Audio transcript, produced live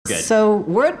Good. So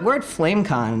we're at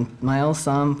FlameCon, Miles.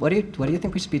 What do you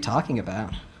think we should be talking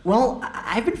about? Well,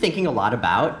 I've been thinking a lot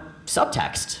about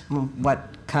subtext.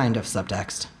 What kind of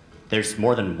subtext? There's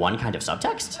more than one kind of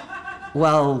subtext?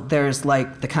 Well, there's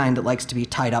like the kind that likes to be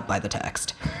tied up by the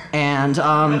text, and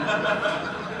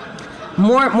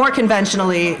more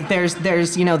conventionally, there's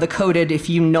the coded if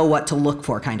you know what to look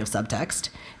for kind of subtext,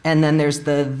 and then there's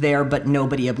the there but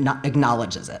nobody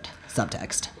acknowledges it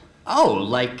subtext. Oh,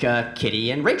 like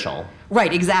Kitty and Rachel.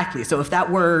 Right, exactly. So if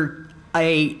that were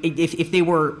if they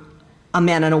were a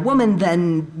man and a woman,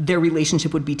 then their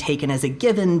relationship would be taken as a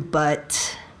given,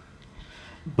 but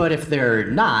if they're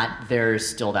not, there's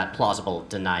still that plausible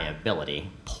deniability.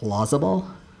 Plausible?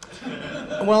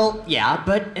 Well, yeah,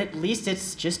 but at least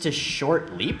it's just a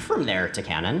short leap from there to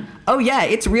canon. Oh yeah,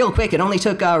 it's real quick. It only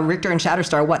took Richter and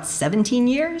Shatterstar, 17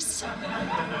 years?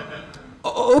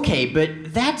 Okay,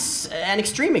 but that's an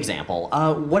extreme example.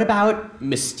 What about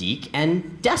Mystique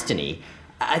and Destiny?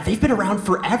 They've been around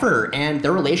forever, and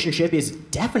their relationship is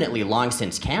definitely long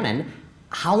since canon.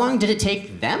 How long did it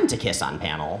take them to kiss on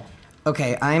panel?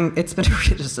 Okay, it's been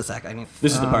just a sec.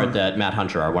 This is the part that Matt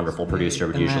Hunter, our wonderful producer,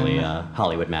 would usually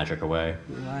Hollywood magic away.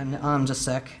 Just a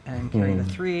sec. I'm carrying the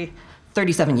 3.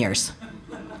 37 years.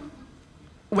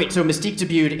 Wait, so Mystique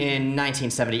debuted in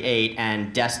 1978,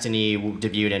 and Destiny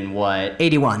debuted in what?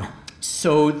 81.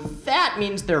 So that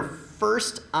means their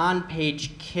first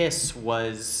on-page kiss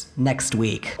was... next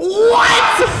week.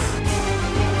 What?!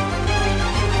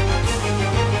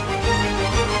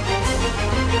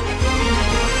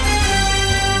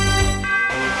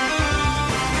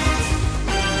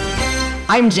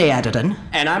 I'm Jay Addison.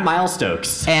 And I'm Miles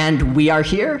Stokes. And we are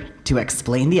here to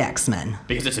explain the X-Men.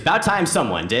 Because it's about time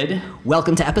someone did.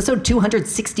 Welcome to episode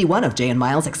 261 of Jay and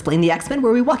Miles Explain the X-Men,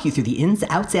 where we walk you through the ins,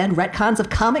 outs, and retcons of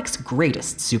comics'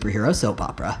 greatest superhero soap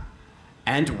opera.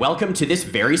 And welcome to this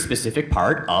very specific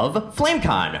part of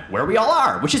FlameCon, where we all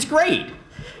are, which is great.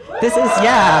 This is,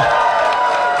 yeah.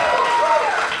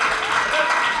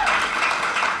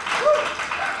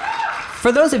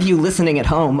 For those of you listening at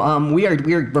home, we are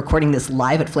recording this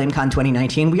live at FlameCon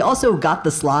 2019. We also got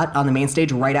the slot on the main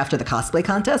stage right after the cosplay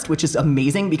contest, which is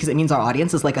amazing because it means our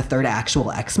audience is like a third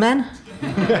actual X-Men.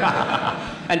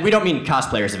 And we don't mean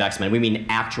cosplayers of X-Men, we mean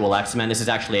actual X-Men. This is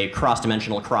actually a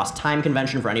cross-dimensional, cross-time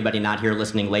convention for anybody not here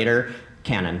listening later.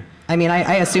 Canon. I mean,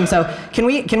 I assume so. Can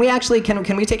we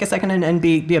take a second and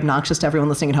be obnoxious to everyone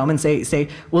listening at home and say,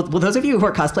 will those of you who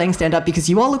are cosplaying stand up because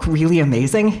you all look really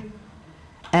amazing?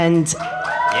 And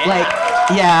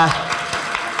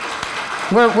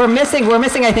we're missing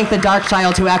I think the Dark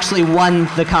Child who actually won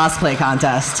the cosplay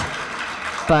contest.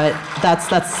 But that's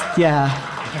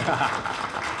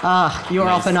you are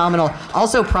all phenomenal.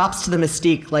 Also, props to the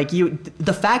Mystique. Like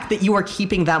the fact that you are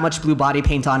keeping that much blue body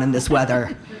paint on in this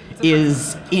weather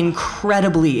is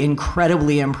incredibly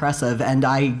impressive. And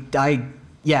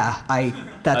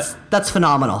that's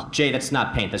phenomenal. Jay, that's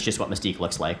not paint. That's just what Mystique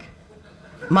looks like.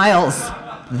 Miles,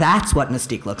 that's what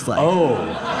Mystique looks like. Oh.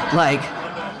 Like,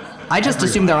 I just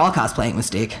assumed they're all cosplaying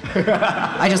Mystique.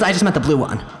 I just meant the blue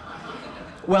one.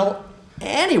 Well,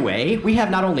 anyway, we have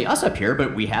not only us up here,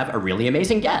 but we have a really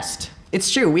amazing guest.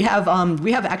 It's true. We have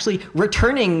actually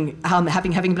returning,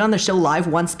 having been on the show live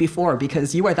once before,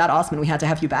 because you are that awesome and we had to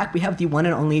have you back. We have the one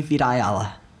and only Vida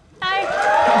Ayala. Hi.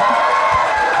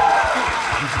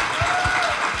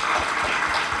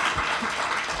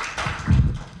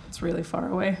 Really far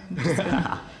away.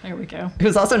 There we go. It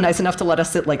was also nice enough to let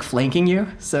us sit like flanking you,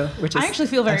 which is I actually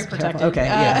feel very protected. Okay,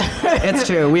 yeah, it's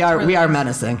true. We are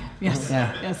menacing. Yes.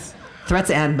 Yeah. Yes. Threats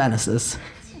and menaces.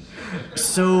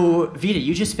 So, Vida,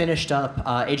 you just finished up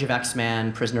Age of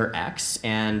X-Men: Prisoner X,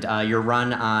 and your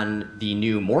run on the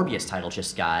new Morbius title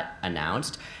just got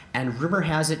announced. And rumor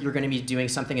has it you're going to be doing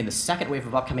something in the second wave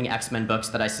of upcoming X-Men books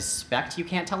that I suspect you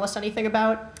can't tell us anything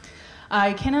about.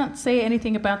 I cannot say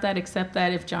anything about that except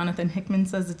that if Jonathan Hickman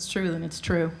says it's true, then it's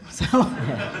true. So,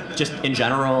 just in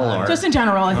general, or just in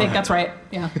general, I think that's right.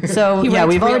 Yeah. So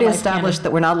we've already established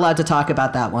that we're not allowed to talk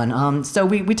about that one. So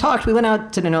we talked. We went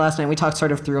out to dinner last night. We talked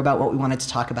sort of through about what we wanted to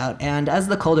talk about, and as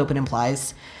the cold open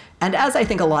implies, and as I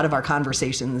think a lot of our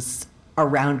conversations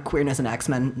around queerness and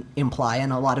X-Men imply,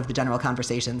 and a lot of the general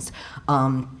conversations,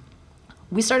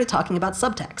 we started talking about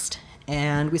subtext.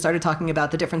 And we started talking about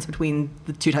the difference between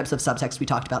the two types of subtext we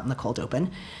talked about in the cold open.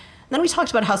 And then we talked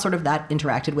about how sort of that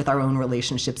interacted with our own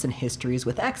relationships and histories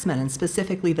with X-Men, and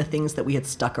specifically the things that we had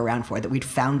stuck around for, that we'd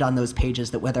found on those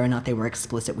pages that whether or not they were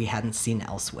explicit, we hadn't seen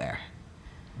elsewhere.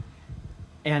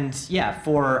 And yeah,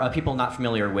 for people not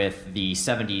familiar with the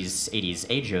 70s, 80s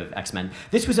age of X-Men,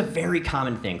 this was a very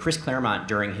common thing. Chris Claremont,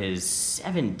 during his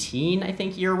 17, I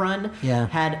think, year run,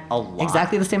 had a lot.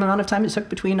 Exactly the same amount of time it took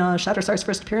between Shatterstar's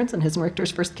first appearance and his and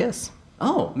Richter's first kiss.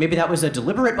 Oh, maybe that was a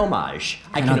deliberate homage.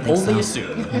 I can only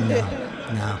assume.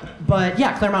 No. But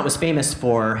yeah, Claremont was famous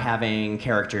for having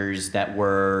characters that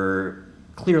were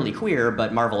clearly queer,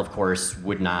 but Marvel, of course,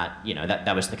 would not,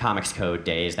 that was the Comics Code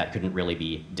days, that couldn't really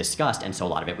be discussed, and so a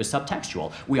lot of it was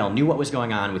subtextual. We all knew what was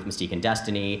going on with Mystique and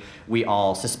Destiny. We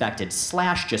all suspected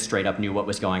 / just straight up knew what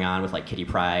was going on with like Kitty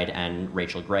Pryde and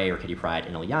Rachel Gray, or Kitty Pryde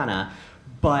and Illyana,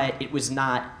 but it was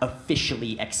not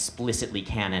officially, explicitly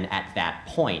canon at that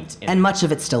point. And much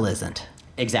of it still isn't.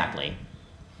 Exactly.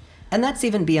 And that's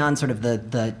even beyond sort of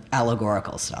the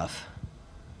allegorical stuff.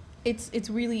 It's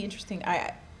really interesting.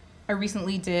 I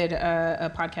recently did a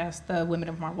podcast, the Women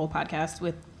of Marvel podcast,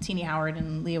 with Teenie Howard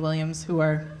and Leah Williams, who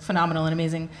are phenomenal and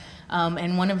amazing.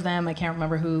 And one of them, I can't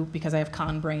remember who, because I have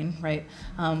con brain, right?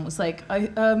 Was like,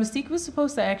 Mystique was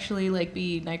supposed to actually like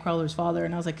be Nightcrawler's father,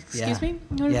 and I was like, excuse me?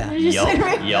 What did you say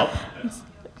to me? Yep.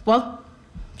 Well,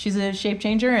 she's a shape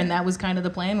changer, and that was kind of the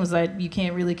plan, was that you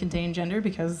can't really contain gender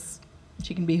because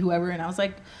she can be whoever. And I was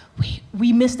like,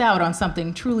 we missed out on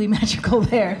something truly magical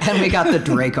there. And we got the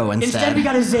Draco instead. Instead, we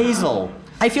got a Zazel.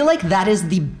 I feel like that is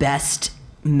the best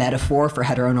metaphor for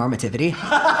heteronormativity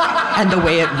and the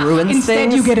way it ruins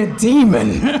Instead, things. you get a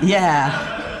demon.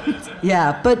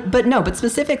 Yeah, but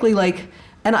specifically, like,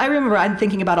 and I remember I'm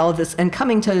thinking about all of this and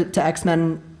coming to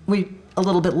X-Men a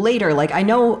little bit later. Like, I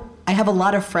know I have a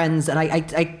lot of friends, and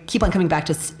I keep on coming back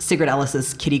to Sigrid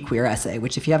Ellis's Kitty Queer essay,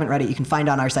 which if you haven't read it, you can find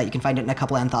on our site. You can find it in a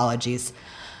couple anthologies.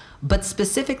 But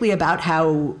specifically about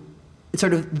how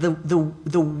sort of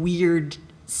the weird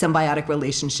symbiotic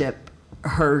relationship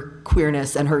her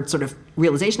queerness and her sort of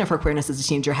realization of her queerness as a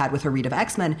teenager had with her read of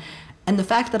X-Men, and the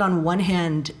fact that on one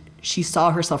hand she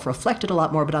saw herself reflected a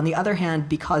lot more, but on the other hand,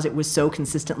 because it was so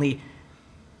consistently,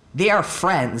 they are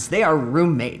friends, they are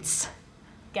roommates.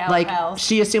 Like pals.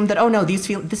 She assumed that, oh no,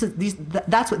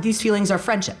 that's what these feelings are,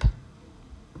 friendship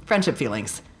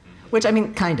feelings, which I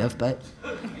mean kind of, but.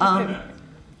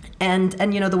 And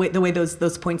the way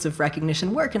those points of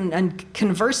recognition work, and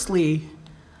conversely,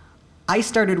 I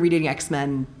started reading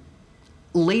X-Men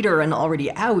later and already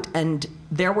out, and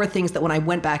there were things that when I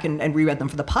went back and reread them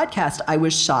for the podcast, I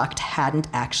was shocked hadn't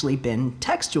actually been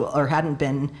textual or hadn't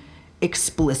been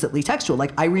explicitly textual.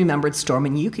 Like, I remembered Storm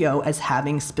and Yukio as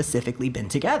having specifically been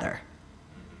together.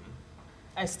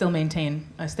 I still maintain.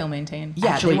 Yeah,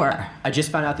 Actually, they were. I just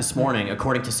found out this morning,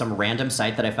 according to some random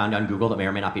site that I found on Google that may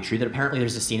or may not be true, that apparently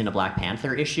there's a scene in a Black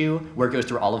Panther issue where it goes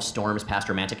through all of Storm's past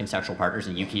romantic and sexual partners,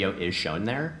 and Yukio is shown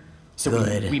there. So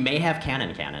we may have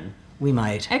canon. We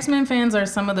might. X-Men fans are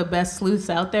some of the best sleuths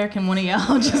out there. Can one of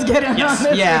y'all just get in Yes. on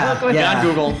this? Yeah, real quick? yeah. Get on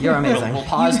Google. You're amazing. We'll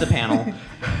pause the panel.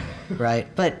 Right.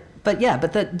 But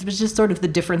that was just sort of the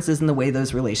differences in the way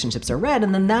those relationships are read,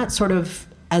 and then that sort of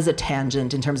as a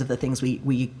tangent in terms of the things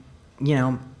we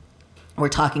we're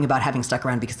talking about having stuck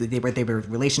around because they were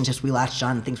relationships we latched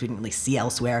on, things we didn't really see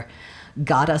elsewhere,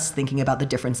 got us thinking about the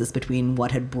differences between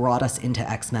what had brought us into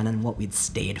X-Men and what we'd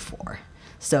stayed for.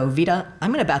 So Vita,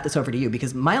 I'm going to bat this over to you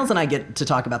because Miles and I get to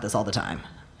talk about this all the time.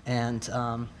 And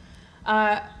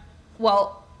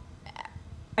well,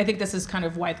 I think this is kind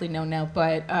of widely known now,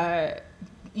 but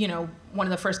one of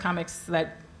the first comics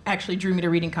that actually drew me to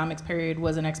reading comics, period,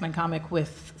 was an X-Men comic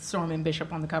with Storm and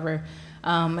Bishop on the cover.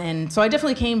 And so I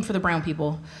definitely came for the brown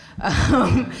people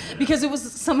because it was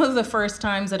some of the first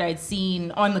times that I'd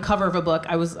seen on the cover of a book.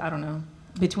 I was, I don't know,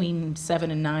 between 7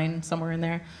 and 9, somewhere in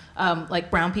there, like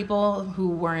brown people who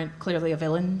weren't clearly a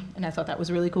villain, and I thought that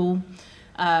was really cool.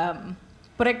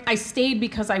 But I stayed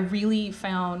because I really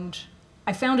found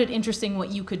it interesting what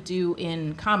you could do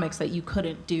in comics that you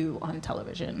couldn't do on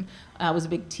television. I was a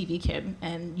big TV kid,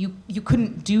 and you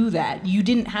couldn't do that. You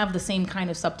didn't have the same kind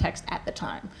of subtext at the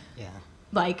time. yeah.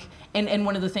 Like, and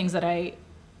one of the things that I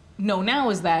know now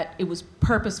is that it was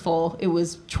purposeful. It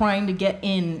was trying to get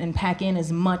in and pack in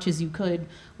as much as you could,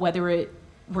 whether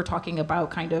we're talking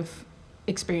about kind of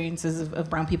experiences of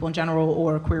brown people in general,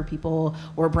 or queer people,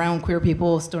 or brown queer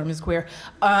people. Storm is queer.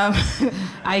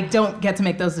 I don't get to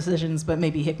make those decisions, but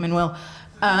maybe Hickman will.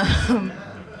 And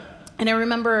I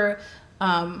remember,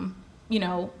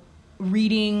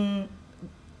 reading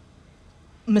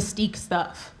Mystique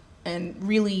stuff, and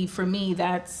really, for me,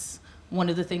 that's one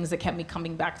of the things that kept me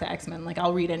coming back to X-Men. Like,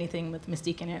 I'll read anything with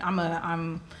Mystique in it. I'm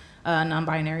a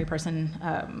non-binary person,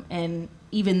 and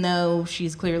even though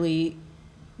she's clearly,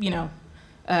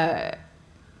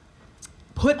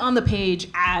 put on the page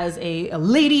as a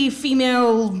lady,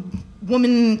 female,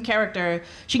 woman character,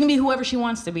 she can be whoever she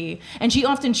wants to be. And she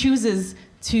often chooses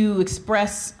to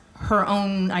express her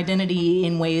own identity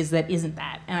in ways that isn't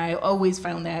that. And I always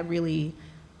found that really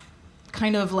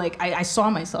kind of like, I saw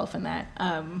myself in that.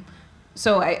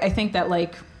 So I think that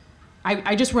like,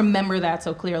 I just remember that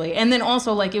so clearly. And then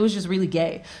also like, it was just really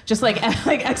gay. Just like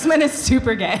X-Men is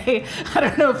super gay. I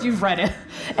don't know if you've read it,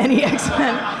 any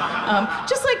X-Men.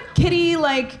 Just like Kitty,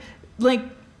 like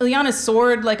Illyana's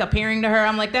sword like appearing to her,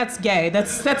 I'm like, that's gay.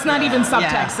 That's not even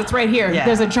subtext. It's right here. Yeah.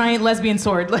 There's a giant lesbian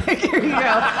sword. Like, here you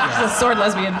go. It's a sword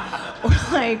lesbian. Or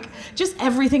like, just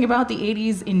everything about the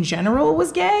 80s in general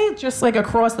was gay, just like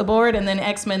across the board. And then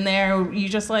X-Men there, you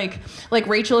just like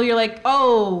Rachel, you're like,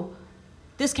 oh,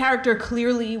 this character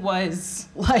clearly was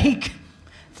like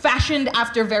fashioned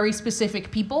after very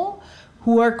specific people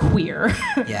who are queer.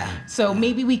 Yeah. So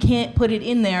maybe we can't put it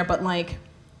in there, but like,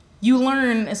 you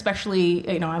learn, especially,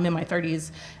 I'm in my 30s,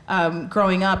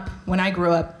 growing up, when I grew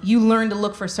up, you learn to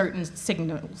look for certain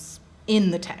signals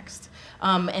in the text.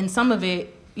 And some of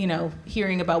it,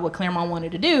 hearing about what Claremont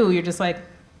wanted to do, you're just like,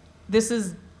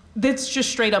 that's just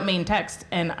straight up main text.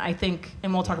 And I think,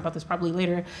 and we'll talk about this probably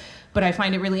later, but I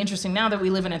find it really interesting now that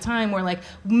we live in a time where like,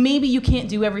 maybe you can't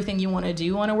do everything you want to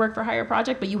do on a work for hire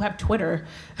project, but you have Twitter.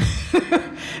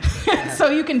 So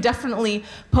you can definitely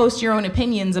post your own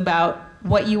opinions about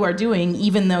what you are doing,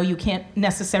 even though you can't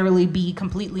necessarily be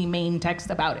completely main text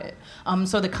about it.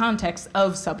 So the context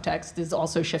of subtext is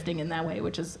also shifting in that way,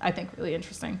 which is, I think, really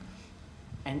interesting.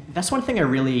 And that's one thing I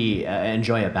really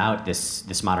enjoy about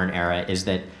this modern era is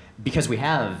that because we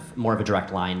have more of a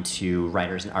direct line to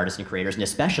writers and artists and creators, and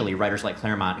especially writers like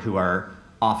Claremont who are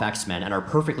off X-Men and are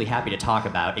perfectly happy to talk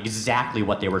about exactly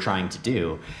what they were trying to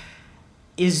do,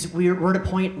 is we're at a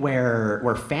point where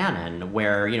fanon,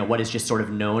 where what is just sort of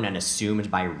known and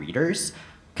assumed by readers,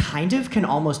 kind of can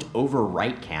almost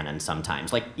overwrite canon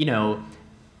sometimes. Like,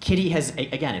 Kitty has,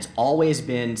 again, it's always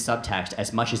been subtext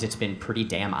as much as it's been pretty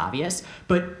damn obvious,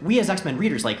 but we as X-Men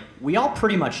readers, like, we all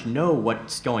pretty much know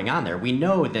what's going on there. We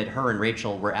know that her and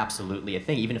Rachel were absolutely a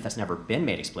thing, even if that's never been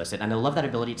made explicit, and I love that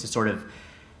ability to sort of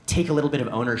take a little bit of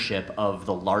ownership of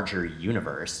the larger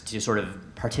universe, to sort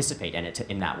of participate in it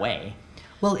in that way.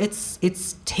 Well, it's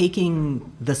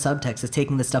taking the subtext, it's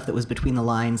taking the stuff that was between the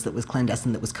lines, that was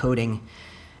clandestine, that was coding,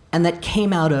 and that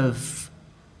came out of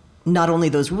not only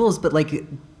those rules, but like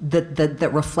that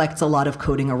reflects a lot of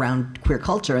coding around queer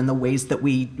culture and the ways that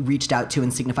we reached out to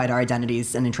and signified our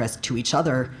identities and interests to each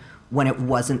other when it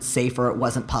wasn't safe or it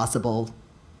wasn't possible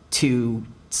to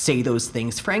say those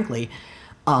things frankly.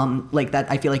 Like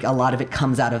that, I feel like a lot of it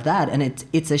comes out of that, and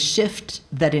it's a shift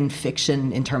that in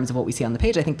fiction, in terms of what we see on the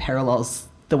page, I think parallels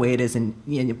the way it is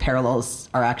in parallels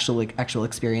our actual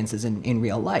experiences in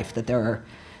real life. That there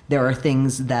are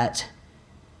things that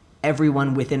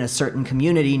everyone within a certain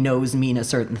community knows mean a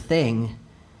certain thing,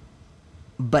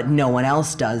 but no one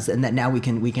else does, and that now we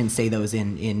can say those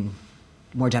in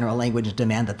more general language and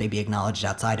demand that they be acknowledged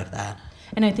outside of that.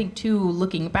 And I think too,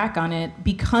 looking back on it,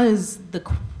 because the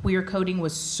queer coding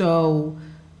was so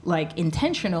like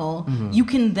intentional, you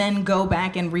can then go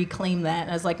back and reclaim that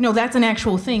as like, no, that's an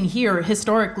actual thing here.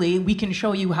 Historically, we can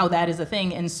show you how that is a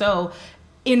thing. And so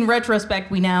in retrospect,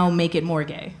 we now make it more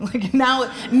gay. Like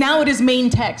now it is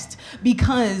main text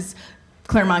because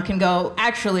Claremont can go,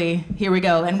 actually, here we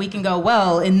go. And we can go,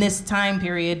 well, in this time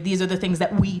period, these are the things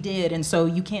that we did. And so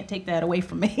you can't take that away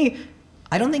from me.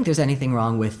 I don't think there's anything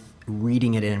wrong with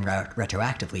reading it in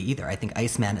retroactively either. I think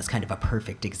Iceman is kind of a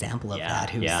perfect example of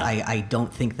that. I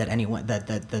don't think that anyone, that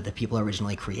the people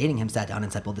originally creating him sat down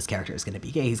and said, well, this character is going to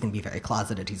be gay. He's going to be very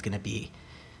closeted. He's going to be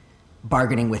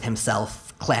bargaining with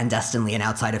himself clandestinely and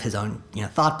outside of his own,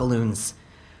 thought balloons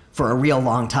for a real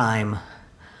long time.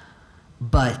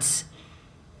 But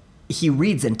he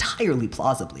reads entirely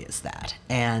plausibly as that.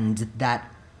 And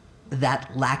that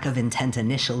lack of intent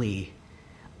initially,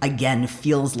 again,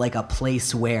 feels like a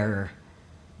place where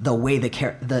the way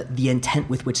the intent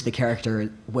with which the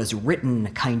character was written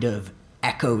kind of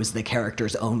echoes the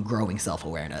character's own growing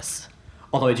self-awareness.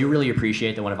 Although I do really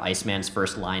appreciate that one of Iceman's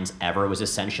first lines ever was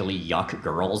essentially "yuck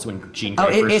girls" when Jean Grey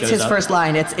first shows up. It's his first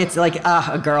line. It's like,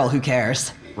 a girl, who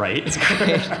cares? Right? It's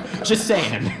great. Just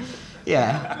saying.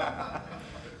 Yeah.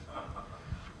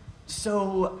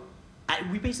 So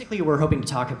we basically were hoping to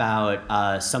talk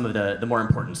about some of the more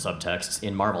important subtexts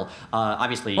in Marvel.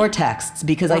 Obviously, or texts,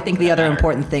 because I think the other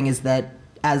important thing is that,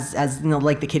 as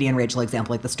like the Kitty and Rachel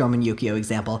example, like the Storm and Yukio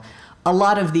example, a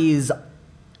lot of these,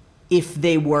 if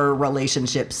they were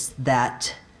relationships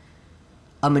that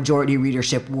a majority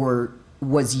readership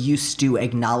was used to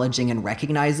acknowledging and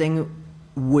recognizing,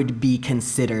 would be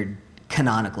considered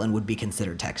canonical and would be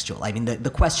considered textual. I mean, the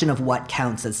question of what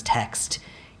counts as text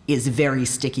is very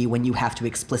sticky when you have to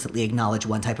explicitly acknowledge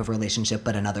one type of relationship,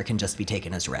 but another can just be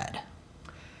taken as read.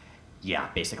 Yeah,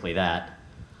 basically that.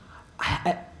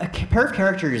 A pair of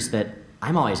characters that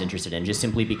I'm always interested in, just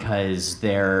simply because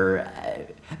their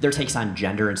takes on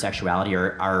gender and sexuality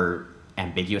are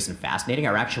ambiguous and fascinating,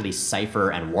 are actually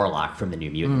Cypher and Warlock from the New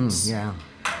Mutants. Yeah.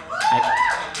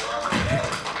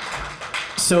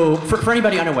 So, for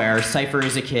anybody unaware, Cypher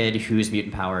is a kid whose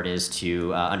mutant power it is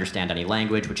to understand any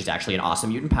language, which is actually an awesome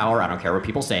mutant power. I don't care what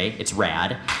people say. It's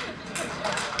rad.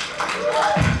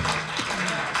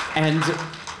 And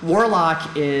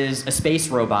Warlock is a space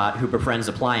robot who befriends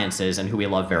appliances and who we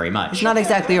love very much. It's not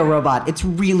exactly a robot. It's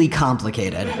really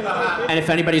complicated. And if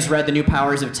anybody's read The New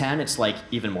Powers of 10, it's like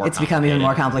even more It's become even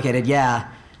more complicated, yeah.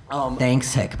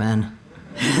 Thanks, Hickman.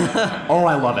 Oh,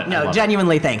 I love it. No,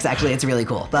 genuinely thanks. Actually, it's really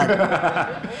cool. But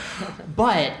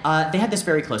they had this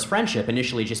very close friendship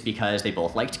initially just because they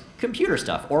both liked computer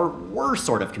stuff, or were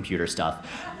sort of computer stuff.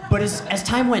 But as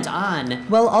time went on...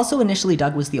 Well, also initially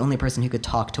Doug was the only person who could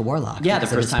talk to Warlock. Yeah, the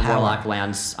first time Warlock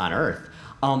lands on Earth.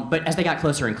 But as they got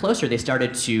closer and closer, they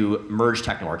started to merge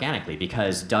techno-organically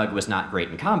because Doug was not great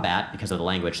in combat because of the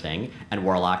language thing, and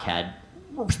Warlock had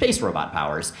space robot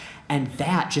powers. And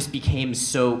that just became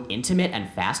so intimate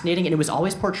and fascinating, and it was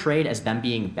always portrayed as them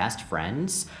being best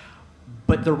friends.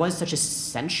 But there was such a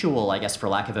sensual, I guess for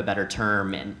lack of a better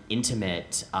term, and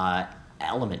intimate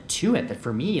element to it that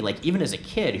for me, like even as a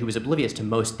kid who was oblivious to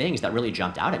most things, that really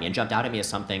jumped out at me, and jumped out at me as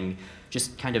something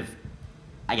just kind of,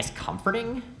 I guess,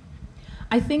 comforting.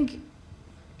 I think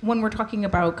when we're talking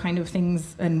about kind of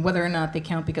things and whether or not they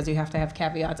count because you have to have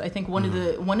caveats, I think one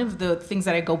of the things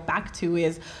that I go back to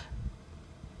is,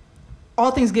 all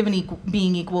things given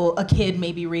being equal, a kid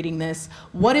may be reading this.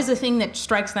 What is a thing that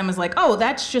strikes them as like, oh,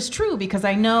 that's just true because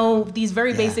I know these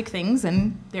very basic things,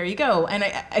 and there you go. And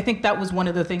I think that was one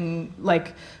of the things,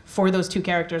 like, for those two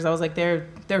characters, I was like, they're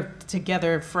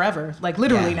together forever, like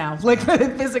literally now, like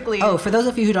physically. Oh, for those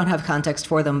of you who don't have context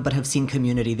for them but have seen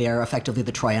Community, they are effectively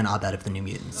the Troy and Abed of the New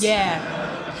Mutants.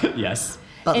 Yeah. Yes.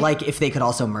 But like if they could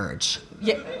also merge.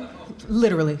 Yeah,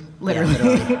 literally. Yeah,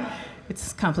 literally.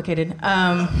 It's complicated.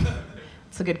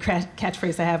 It's a good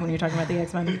catchphrase to have when you're talking about the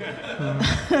X-Men.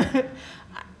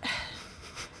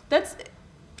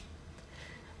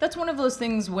 That's one of those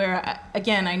things where,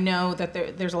 again, I know that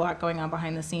there's a lot going on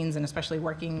behind the scenes, and especially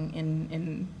working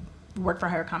in work for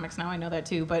hire comics now, I know that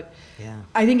too. But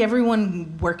I think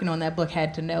everyone working on that book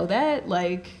had to know that,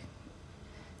 like.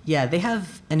 Yeah, they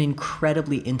have an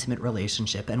incredibly intimate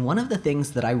relationship, and one of the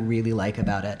things that I really like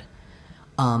about it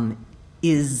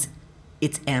is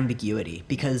its ambiguity,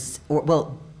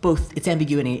 both its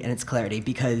ambiguity and its clarity,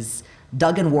 because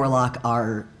Doug and Warlock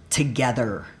are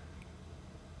together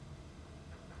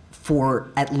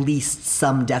for at least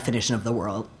some definition of the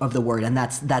word, and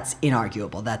that's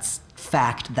inarguable. That's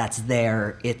fact. That's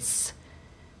there. It's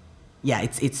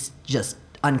just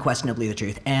unquestionably the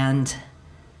truth, and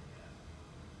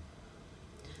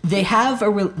they have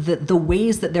the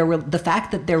ways that the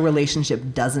fact that their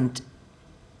relationship doesn't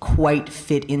quite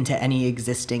fit into any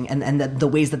existing, and the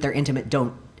ways that they're intimate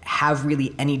don't have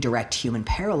really any direct human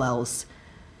parallels,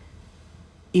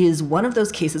 is one of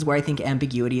those cases where I think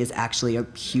ambiguity is actually a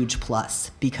huge plus,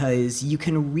 because you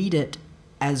can read it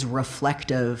as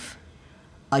reflective.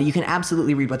 You can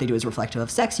absolutely read what they do as reflective of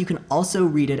sex. You can also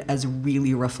read it as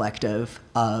really reflective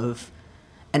of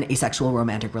an asexual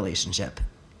romantic relationship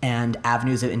and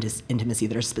avenues of intimacy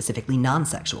that are specifically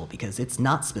non-sexual, because it's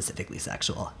not specifically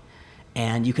sexual.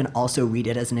 And you can also read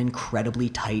it as an incredibly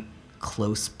tight,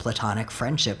 close platonic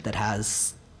friendship that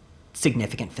has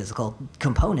significant physical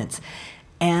components.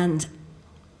 And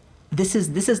this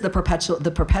is the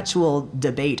perpetual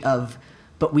debate of,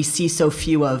 but we see so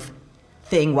few of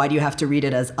thing, why do you have to read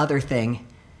it as other thing?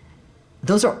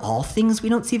 Those are all things we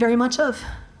don't see very much of.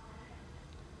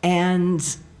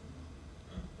 And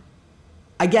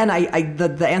again,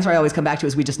 the answer I always come back to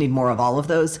is we just need more of all of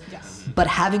those. Yes. But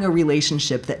having a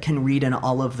relationship that can read in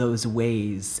all of those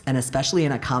ways, and especially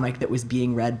in a comic that was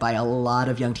being read by a lot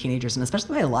of young teenagers, and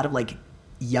especially by a lot of like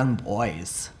young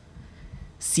boys,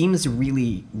 seems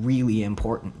really, really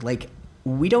important. Like,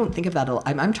 we don't think of that.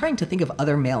 I'm trying to think of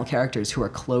other male characters who are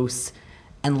close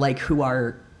and like who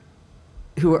are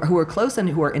close and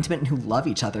who are intimate and who love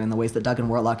each other in the ways that Doug and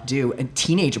Warlock do, and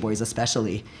teenage boys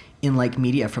especially, in like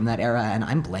media from that era, and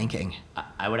I'm blanking.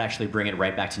 I would actually bring it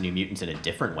right back to New Mutants in a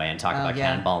different way and talk about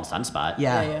Cannonball and Sunspot.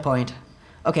 Yeah, point.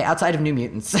 Okay, outside of New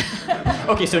Mutants.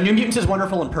 Okay, so New Mutants is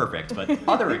wonderful and perfect, but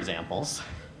other examples.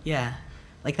 Yeah,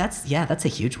 like that's a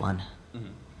huge one.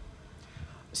 Mm-hmm.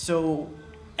 So,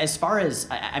 as far as,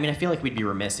 I mean, I feel like we'd be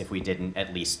remiss if we didn't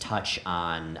at least touch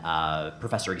on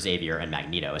Professor Xavier and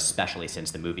Magneto, especially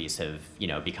since the movies have,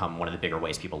 become one of the bigger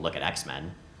ways people look at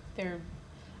X-Men.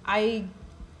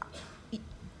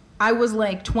 I was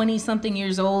like 20-something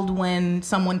years old when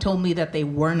someone told me that they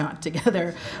were not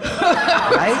together.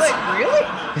 Right? Like, really?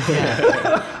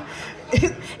 Yeah.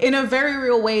 In a very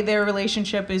real way, their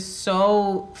relationship is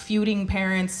so feuding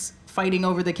parents fighting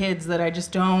over the kids that I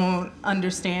just don't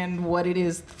understand what it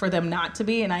is for them not to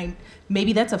be. And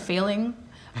maybe that's a failing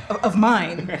of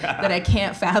mine, that I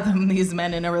can't fathom these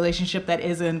men in a relationship that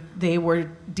isn't, they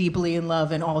were deeply in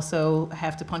love and also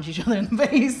have to punch each other in the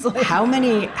face. Like, how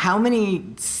many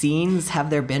scenes have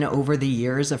there been over the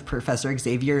years of Professor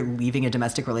Xavier leaving a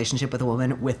domestic relationship with a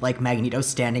woman with like Magneto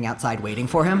standing outside waiting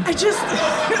for him? I just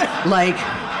like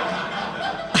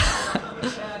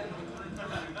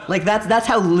that's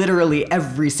how literally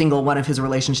every single one of his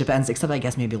relationship ends, except I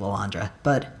guess maybe Lilandra.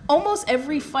 But almost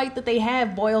every fight that they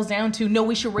have boils down to, no,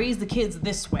 we should raise the kids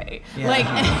this way. Yeah. Like,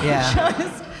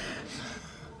 Yeah.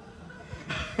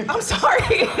 I'm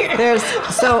sorry. There's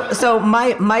so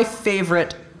my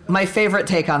favorite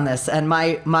take on this, and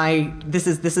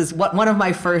this is what one of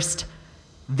my first.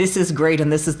 This is great, and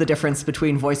this is the difference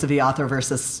between voice of the author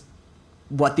versus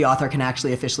what the author can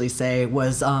actually officially say.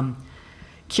 Was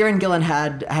Kieran Gillen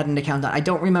had an account on, I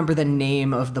don't remember the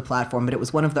name of the platform, but it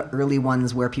was one of the early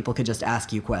ones where people could just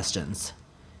ask you questions.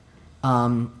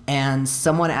 And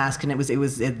someone asked, and it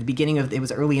was at the beginning of, it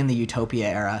was early in the Utopia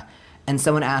era, and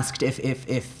someone asked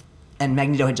if and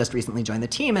Magneto had just recently joined the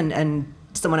team, and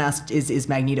someone asked, is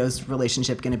Magneto's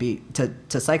relationship going to be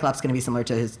to Cyclops going to be similar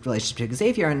to his relationship to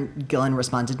Xavier? And Gillen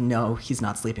responded, no, he's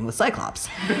not sleeping with Cyclops.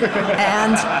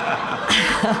 And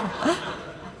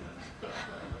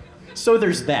so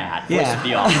there's that. Yeah.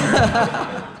 The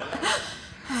author.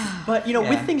 But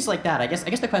with things like that, I guess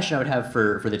the question I would have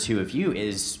for the two of you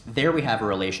is, there we have a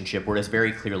relationship where there's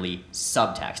very clearly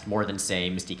subtext, more than say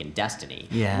Mystique and Destiny,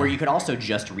 where you could also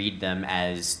just read them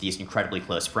as these incredibly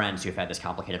close friends who have had this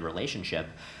complicated relationship.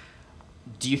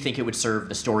 Do you think it would serve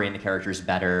the story and the characters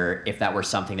better if that were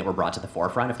something that were brought to the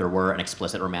forefront, if there were an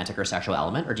explicit romantic or sexual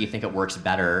element, or do you think it works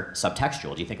better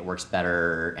subtextual? Do you think it works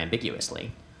better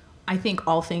ambiguously? I think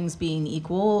all things being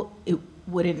equal, it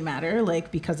wouldn't matter,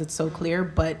 because it's so clear,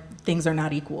 but things are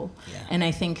not equal. Yeah. And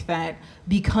I think that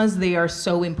because they are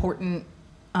so important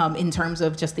in terms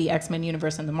of just the X-Men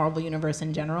universe and the Marvel universe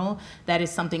in general, that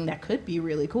is something that could be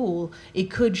really cool.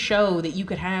 It could show that you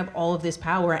could have all of this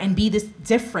power and be this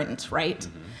different, right?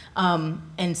 Mm-hmm.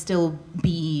 And still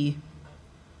be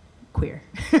queer.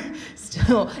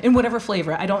 Still, in whatever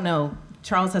flavor, I don't know.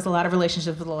 Charles has a lot of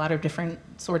relationships with a lot of different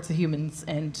sorts of humans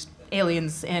and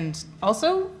aliens and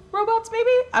also robots, maybe?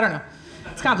 I don't know.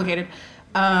 It's complicated.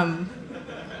 But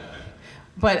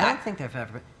I don't think there've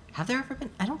ever been. Have there ever been?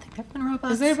 I don't think there've been robots.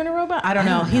 Has there been a robot? I don't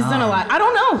know. He's done a lot. I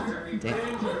don't know.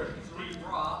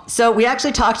 So we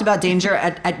actually talked about Danger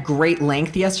at great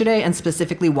length yesterday, and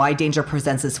specifically why Danger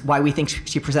why we think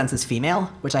she presents as female,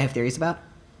 which I have theories about.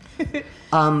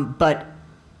 But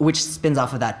which spins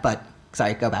off of that. But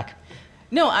sorry, go back.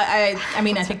 No, I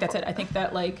mean, I think that's it. I think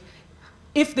that,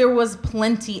 if there was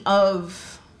plenty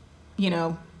of,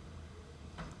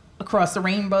 across the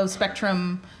rainbow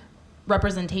spectrum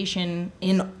representation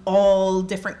in all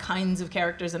different kinds of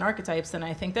characters and archetypes, then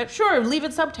I think that, sure, leave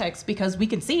it subtext because we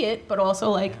can see it, but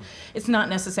also, it's not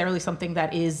necessarily something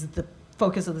that is the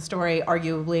focus of the story.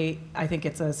 Arguably, I think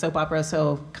it's a soap opera,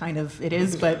 so kind of it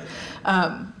is, but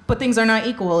things are not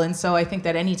equal, and so I think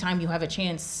that anytime you have a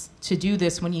chance to do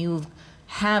this when you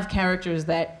have characters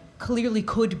that clearly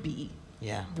could be,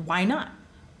 why not?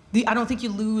 I don't think you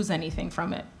lose anything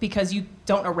from it because you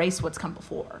don't erase what's come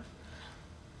before.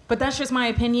 But that's just my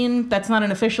opinion. That's not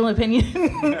an official opinion.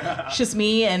 It's just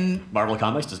me, and Marvel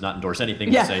Comics does not endorse anything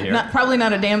we say here. Probably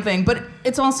not a damn thing. But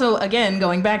it's also, again,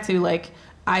 going back to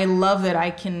I love that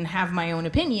I can have my own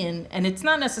opinion, and it's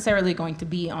not necessarily going to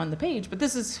be on the page, but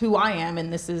this is who I am,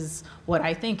 and this is what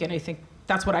I think, and I think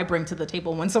that's what I bring to the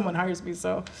table when someone hires me.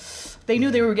 So they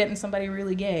knew they were getting somebody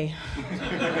really gay.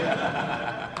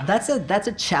 That's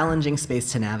a challenging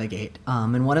space to navigate,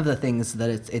 and one of the things that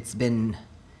it's been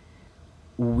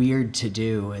weird to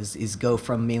do is go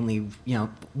from mainly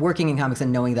working in comics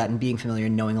and knowing that and being familiar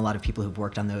and knowing a lot of people who've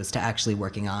worked on those to actually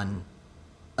working on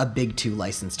a big 2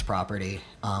 licensed property,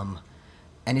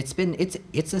 and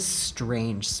it's a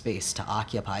strange space to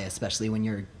occupy, especially when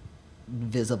you're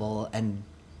visible and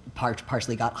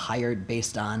partially got hired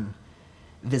based on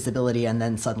visibility, and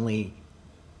then suddenly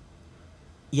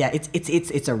Yeah,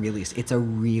 it's a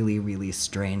really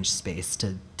strange space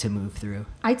to move through.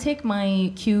 I take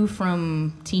my cue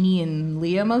from Teeny and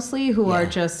Leah mostly, who are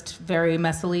just very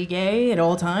messily gay at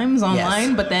all times online.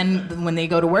 Yes. But then when they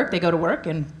go to work,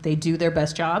 and they do their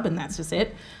best job, and that's just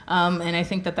it. And I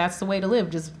think that that's the way to live.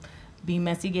 Just be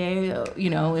messy gay,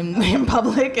 in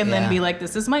public, and then be like,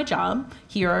 this is my job.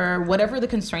 Here are whatever the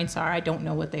constraints are. I don't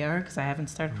know what they are because I haven't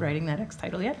started writing that X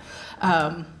title yet.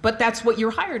 But that's what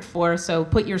you're hired for, so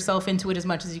put yourself into it as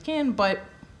much as you can, but,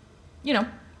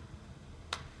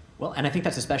 Well, and I think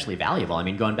that's especially valuable. I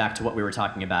mean, going back to what we were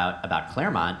talking about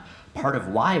Claremont, part of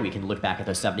why we can look back at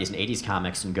those 70s and 80s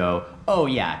comics and go, oh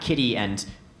yeah, Kitty and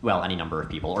any number of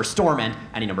people, or Storm and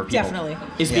any number of people. Definitely.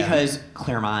 Is because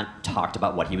Claremont talked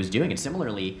about what he was doing. And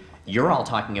similarly, you're all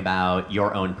talking about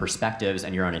your own perspectives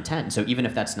and your own intent. And so even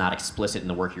if that's not explicit in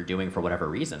the work you're doing for whatever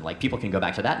reason, like people can go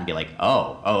back to that and be like,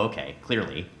 oh, okay,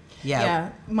 clearly. Yeah.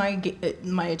 My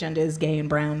agenda is gay and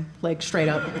brown, like straight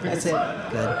up. That's it.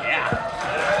 Good. Yeah.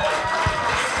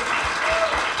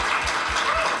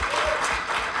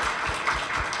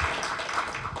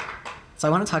 So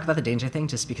I want to talk about the danger thing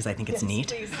just because I think it's neat.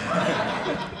 Please.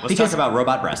 Let's talk about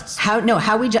robot breasts.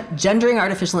 How we gendering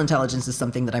artificial intelligence is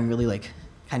something that I'm really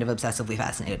kind of obsessively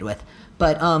fascinated with.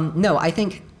 But no, I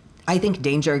think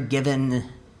Danger,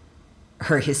 given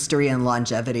her history and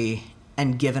longevity,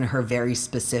 and given her very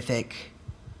specific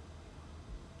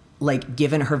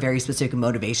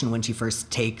motivation when she first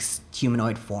takes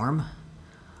humanoid form,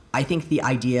 I think the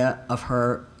idea of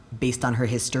her, based on her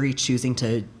history, choosing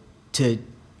to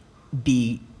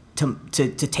take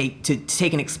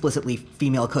an explicitly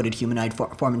female-coded humanoid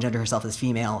form and gender herself as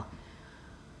female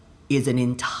is an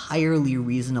entirely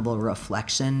reasonable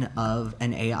reflection of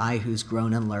an AI who's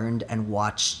grown and learned and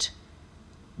watched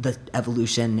the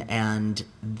evolution and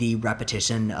the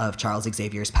repetition of Charles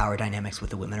Xavier's power dynamics with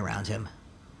the women around him,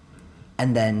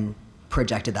 and then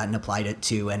projected that and applied it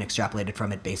to and extrapolated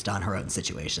from it based on her own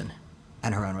situation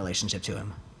and her own relationship to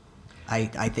him. I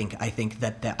think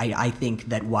that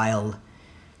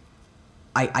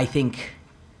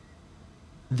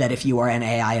if you are an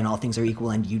AI and all things are equal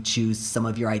and you choose some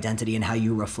of your identity and how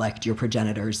you reflect your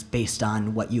progenitors based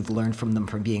on what you've learned from them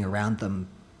from being around them,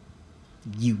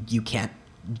 you can't.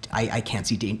 I can't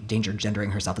see Danger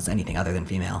gendering herself as anything other than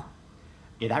female.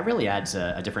 Yeah, that really adds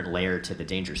a different layer to the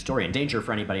Danger story. And Danger,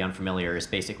 for anybody unfamiliar, is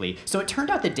basically... So it turned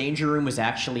out the Danger Room was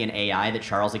actually an AI that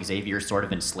Charles Xavier sort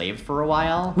of enslaved for a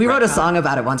while. We wrote a song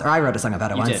about it once, or I wrote a song about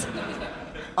it once. You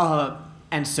did.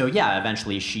 And so, yeah,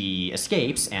 eventually she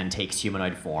escapes and takes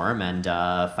humanoid form and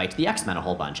fights the X-Men a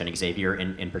whole bunch, and Xavier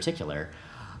in particular.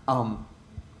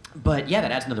 But yeah,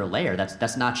 that adds another layer.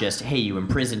 That's not just, hey, you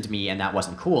imprisoned me and that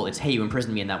wasn't cool. It's, hey, you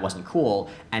imprisoned me and that wasn't cool,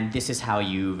 and this is how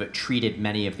you've treated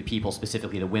many of the people,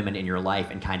 specifically the women in your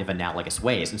life, in kind of analogous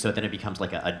ways. And so then it becomes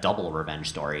like a double revenge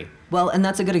story. Well, and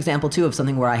that's a good example, too, of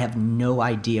something where I have no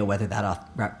idea whether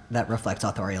that reflects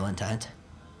authorial intent.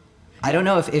 I don't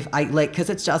know if I, because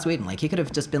it's Joss Whedon. He could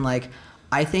have just been like,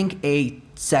 I think a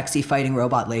sexy fighting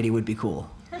robot lady would be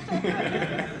cool.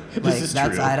 This is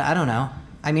true. I don't know.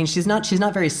 I mean, she's not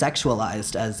very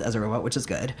sexualized as a robot, which is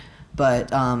good,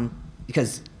 but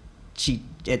because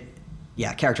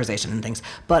characterization and things.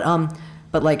 But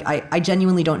I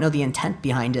genuinely don't know the intent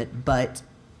behind it. But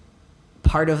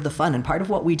part of the fun and part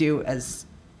of what we do as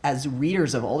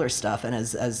readers of older stuff and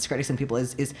as critics and people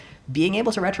is being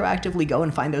able to retroactively go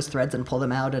and find those threads and pull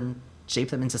them out and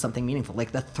shape them into something meaningful.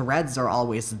 The threads are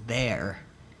always there.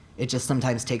 It just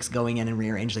sometimes takes going in and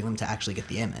rearranging them to actually get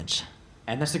the image.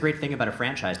 And that's the great thing about a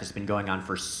franchise that's been going on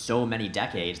for so many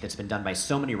decades, that's been done by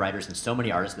so many writers and so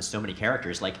many artists with so many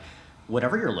characters.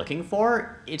 Whatever you're looking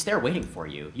for, it's there waiting for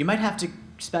you. You might have to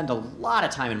spend a lot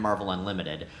of time in Marvel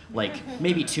Unlimited,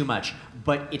 maybe too much,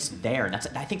 but it's there. And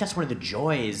I think that's one of the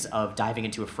joys of diving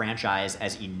into a franchise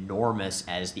as enormous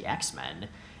as the X-Men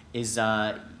is,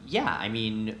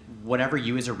 whatever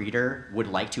you as a reader would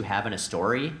like to have in a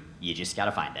story, you just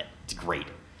gotta find it. It's great.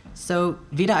 So,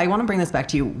 Vita, I want to bring this back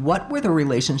to you. What were the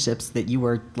relationships that you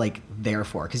were there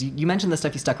for? Because you mentioned the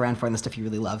stuff you stuck around for and the stuff you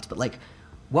really loved, but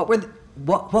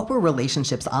what were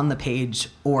relationships on the page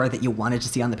or that you wanted to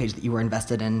see on the page that you were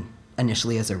invested in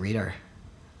initially as a reader?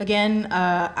 Again,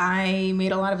 I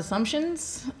made a lot of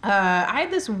assumptions. I had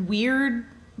this weird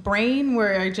brain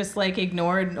where I just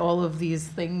ignored all of these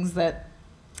things that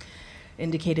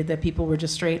indicated that people were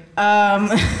just straight.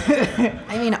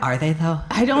 I mean, are they though?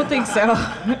 I don't think so.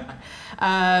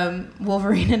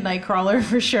 Wolverine and Nightcrawler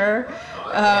for sure.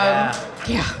 Yeah,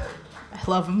 I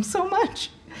love them so much.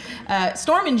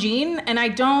 Storm and Jean, and I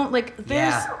don't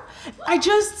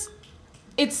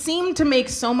it seemed to make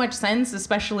so much sense,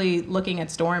 especially looking at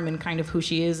Storm and kind of who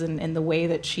she is and the way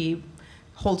that she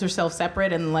holds herself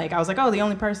separate. And like, I was like, oh, the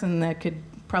only person that could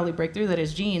probably break through that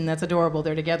is Jean. That's adorable.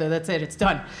 They're together. That's it. It's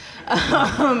done.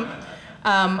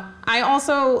 I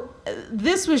also,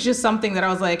 this was just something that I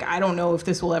was like, I don't know if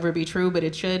this will ever be true, but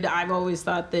it should. I've always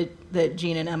thought that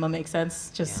Jean and Emma make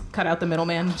sense. Just cut out the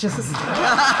middleman. Just.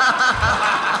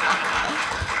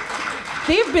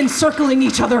 They've been circling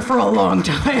each other for a long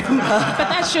time. But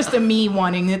that's just a me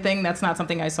wanting the thing. That's not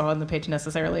something I saw on the page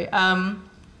necessarily. I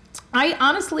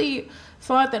honestly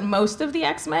thought that most of the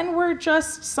X-Men were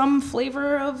just some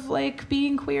flavor of like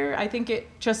being queer. I think it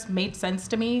just made sense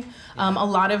to me. A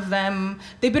lot of them,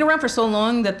 they've been around for so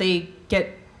long that they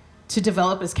get to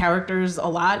develop as characters a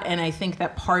lot. And I think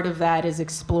that part of that is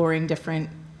exploring different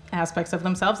aspects of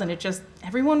themselves, and it just,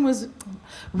 everyone was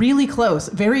really close,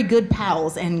 very good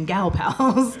pals and gal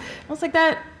pals. I was like,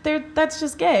 that's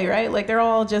just gay, right? Like, they're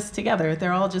all just together.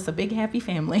 They're all just a big happy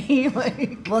family.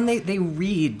 Like, well, and they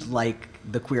read like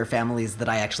the queer families that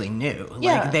I actually knew.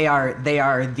 Yeah. Like, they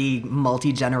are the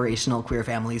multi-generational queer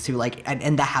families who like,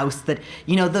 and the house that,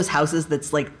 you know, those houses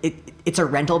that's like, it's a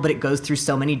rental, but it goes through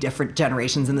so many different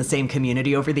generations in the same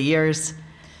community over the years.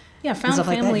 Yeah, found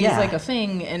like family that, is like a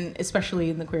thing, and especially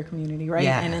in the queer community, right?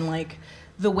 Yeah. And in like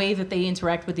the way that they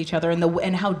interact with each other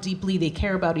and how deeply they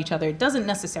care about each other. It doesn't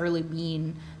necessarily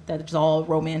mean that it's all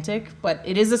romantic, but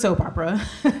it is a soap opera.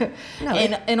 No,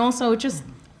 and also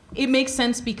it makes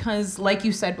sense because, like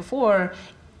you said before,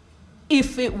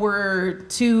 if it were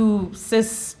two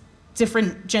cis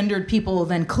different gendered people,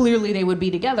 then clearly they would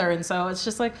be together. And so it's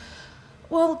just like,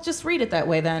 well, just read it that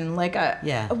way then. Like,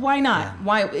 why not? Yeah.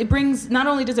 Why? It brings, not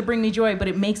only does it bring me joy, but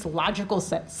it makes logical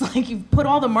sense. Like, you put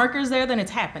all the markers there, then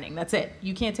it's happening. That's it.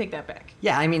 You can't take that back.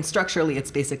 Yeah, I mean, structurally,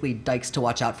 it's basically dykes to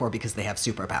watch out for because they have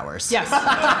superpowers. Yes.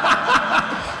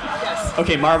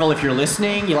 Okay, Marvel, if you're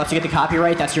listening, you'll have to get the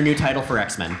copyright. That's your new title for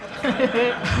X-Men.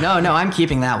 No, I'm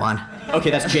keeping that one. Okay,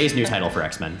 that's Jay's new title for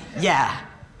X-Men. Yeah.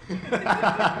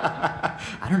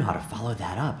 I don't know how to follow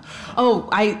that up. Oh,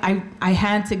 I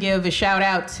had to give a shout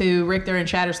out to Richter and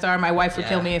Shatterstar. My wife would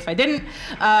kill me if I didn't.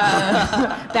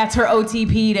 That's her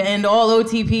OTP to end all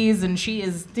OTPs, and she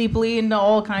is deeply into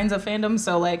all kinds of fandoms,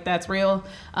 so like that's real.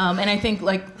 And I think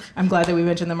like I'm glad that we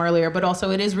mentioned them earlier, but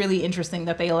also it is really interesting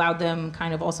that they allowed them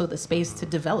kind of also the space to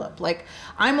develop. Like,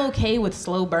 I'm okay with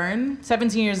slow burn.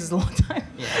 17 years is a long time.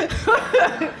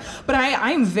 Yeah. But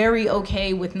I'm very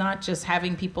okay with not just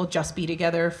having people just be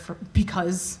together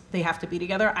because they have to be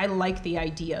together. I like the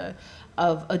idea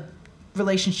of a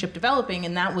relationship developing,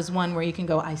 and that was one where you can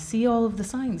go, I see all of the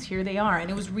signs, here they are, and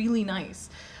it was really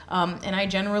nice. And I'm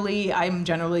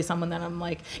generally someone that I'm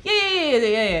like,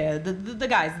 yeah, the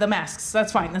guys, the masks,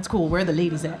 that's fine, that's cool, where are the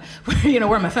ladies at?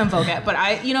 Where are my femfolk at?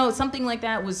 But something like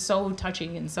that was so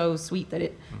touching and so sweet that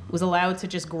it was allowed to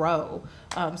just grow.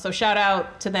 So shout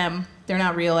out to them. They're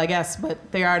not real, I guess,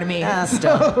 but they are to me.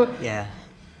 Yeah.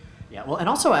 Yeah, well, and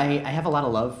also I have a lot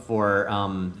of love for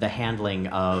the handling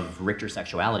of Richter's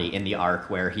sexuality in the arc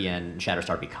where he and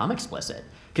Shatterstar become explicit.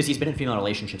 Because he's been in female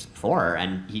relationships before,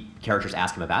 and characters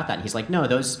ask him about that, and he's like, no,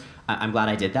 I'm glad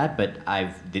I did that, but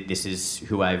this is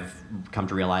who I've come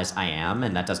to realize I am,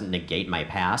 and that doesn't negate my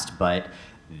past, but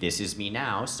this is me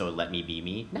now, so let me be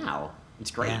me now.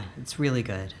 It's great. Yeah, it's really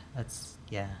good.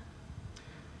 Yeah.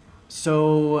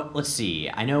 So, let's see.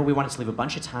 I know we wanted to leave a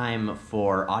bunch of time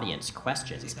for audience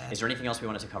questions. Is there anything else we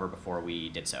wanted to cover before we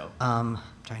did so?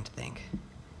 Trying to think.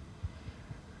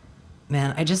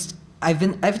 Man, I've just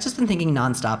been thinking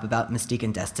nonstop about Mystique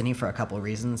and Destiny for a couple of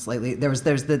reasons lately. There's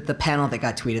the panel that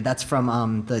got tweeted. That's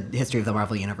from the History of the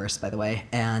Marvel Universe, by the way,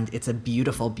 and it's a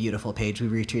beautiful, beautiful page. We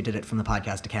retweeted it from the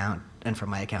podcast account and from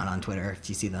my account on Twitter. If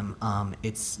you see them,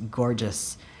 it's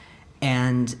gorgeous,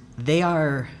 and they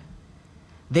are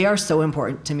so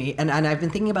important to me. And I've been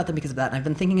thinking about them because of that. And I've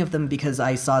been thinking of them because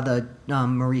I saw the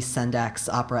Maurice Sendak's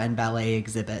opera and ballet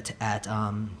exhibit at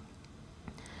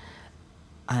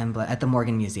the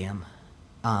Morgan Museum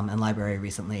and Library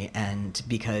recently, and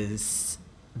because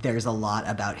there's a lot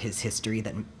about his history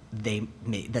that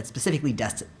specifically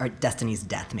Destiny's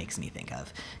death makes me think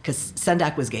of. Because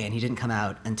Sendak was gay and he didn't come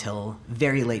out until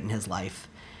very late in his life,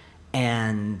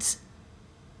 and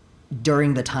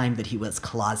during the time that he was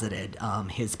closeted,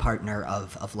 his partner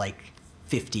of like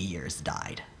 50 years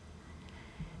died.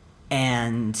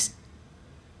 And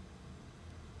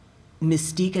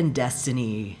Mystique and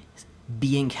Destiny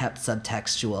being kept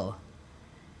subtextual,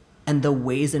 and the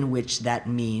ways in which that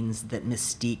means that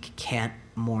Mystique can't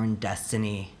mourn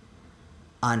Destiny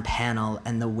on panel,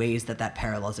 and the ways that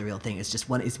parallels a real thing is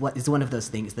one of those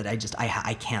things that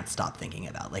I can't stop thinking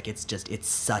about. Like, it's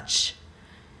such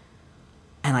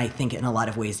and I think in a lot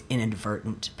of ways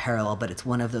inadvertent parallel, but it's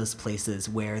one of those places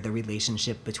where the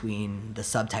relationship between the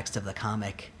subtext of the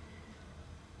comic,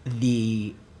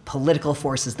 the political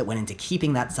forces that went into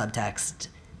keeping that subtext,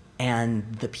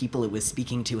 and the people it was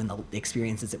speaking to and the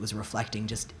experiences it was reflecting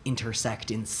just intersect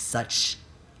in such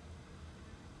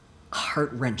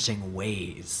heart-wrenching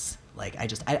ways. Like, I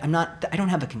don't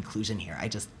have a conclusion here. I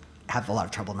just have a lot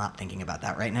of trouble not thinking about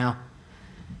that right now.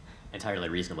 Entirely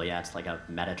reasonable, yeah. It's like a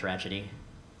meta-tragedy.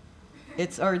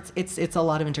 It's a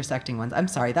lot of intersecting ones. I'm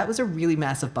sorry, that was a really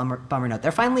massive bummer note.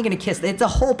 They're finally going to kiss. It's a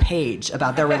whole page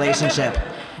about their relationship,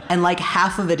 and like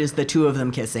half of it is the two of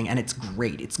them kissing, and it's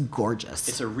great. It's gorgeous.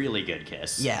 It's a really good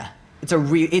kiss. Yeah, it's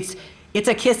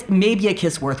a kiss, maybe a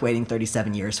kiss worth waiting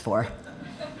 37 years for.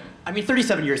 I mean,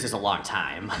 37 years is a long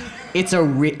time. It's a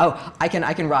I can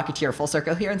Rocketeer full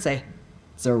circle here and say,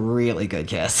 it's a really good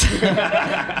kiss.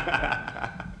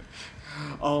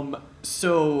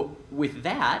 So with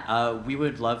that, we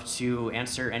would love to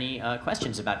answer any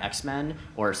questions about X-Men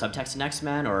or subtext in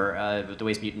X-Men or the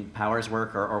ways mutant powers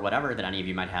work or whatever that any of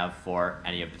you might have for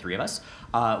any of the three of us.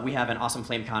 We have an awesome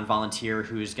FlameCon volunteer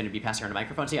who's going to be passing around a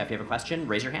microphone. So yeah, if you have a question,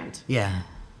 raise your hand. Yeah.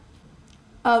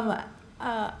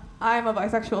 I'm a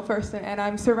bisexual person, and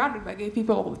I'm surrounded by gay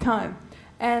people all the time.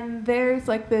 And there's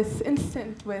like this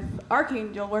instance with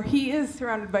Archangel where he is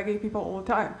surrounded by gay people all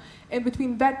the time. And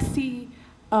between Betsy,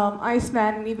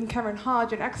 Iceman, and even Cameron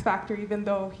Hodge in X Factor, even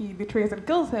though he betrays and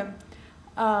kills him,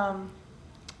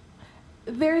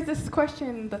 there's this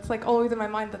question that's like always in my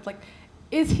mind that's like,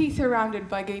 is he surrounded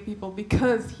by gay people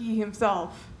because he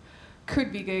himself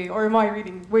could be gay, or am I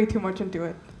reading way too much into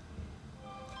it?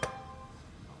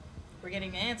 We're getting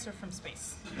an answer from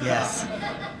space. Yes.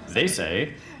 They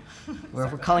say. We're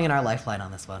calling in our lifeline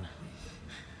on this one.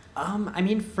 I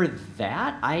mean, for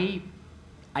that, I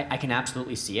can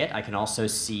absolutely see it. I can also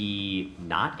see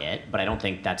not it, but I don't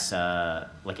think that's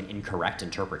like an incorrect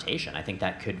interpretation. I think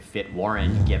that could fit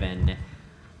Warren, given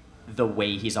the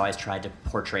way he's always tried to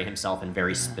portray himself in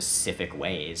very specific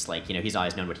ways. Like, you know, he's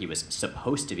always known what he was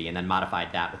supposed to be and then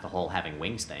modified that with the whole having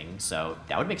wings thing. So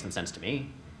that would make some sense to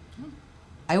me.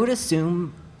 I would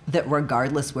assume that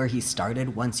regardless where he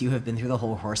started, once you have been through the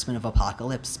whole Horseman of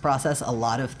Apocalypse process, a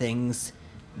lot of things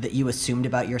that you assumed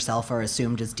about yourself are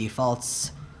assumed as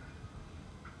defaults.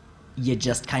 You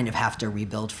just kind of have to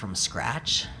rebuild from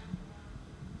scratch.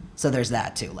 So there's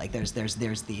that too. Like there's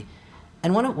the,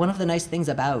 and one of the nice things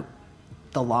about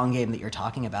the long game that you're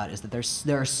talking about is that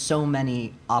there are so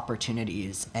many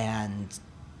opportunities and,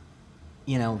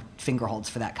 you know, fingerholds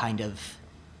for that kind of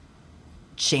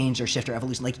change or shift or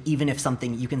evolution. Like even if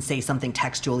something, you can say something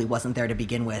textually wasn't there to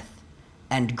begin with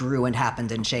and grew and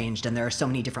happened and changed, and there are so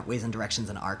many different ways and directions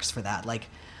and arcs for that. Like,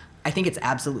 I think it's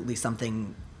absolutely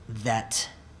something that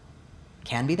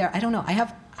can be there. I don't know. I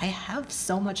have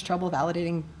so much trouble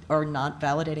validating or not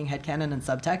validating headcanon and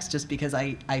subtext just because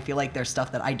I feel like there's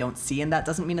stuff that I don't see and that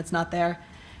doesn't mean it's not there.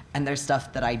 And there's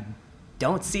stuff that I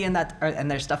don't see and and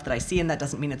there's stuff that I see and that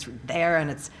doesn't mean it's there. And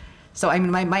it's, so I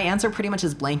mean, my answer pretty much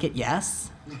is blanket yes.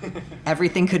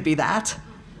 Everything could be that.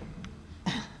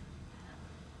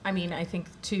 I mean, I think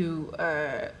too,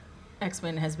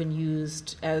 X-Men has been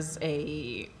used as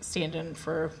a stand-in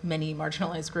for many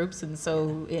marginalized groups, and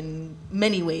so in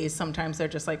many ways, sometimes they're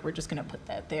just like, we're just going to put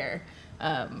that there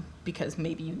because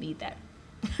maybe you need that.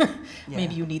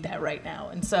 Maybe you need that right now.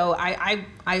 And so I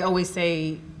always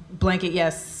say blanket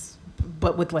yes,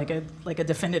 but with like a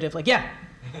definitive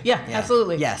yeah,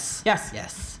 absolutely. Yes.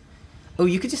 Oh,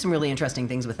 you could do some really interesting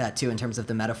things with that too, in terms of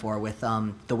the metaphor with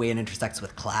the way it intersects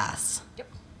with class. Yep.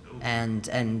 And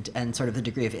sort of the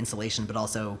degree of insulation, but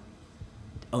also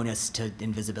onus to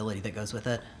invisibility that goes with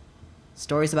it.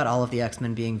 Stories about all of the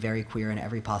X-Men being very queer in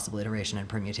every possible iteration and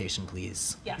permutation,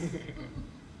 please. Yes.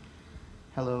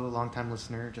 Hello, long-time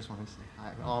listener. Just wanted to say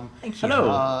hi. Thank you.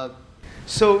 Hello.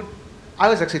 So, I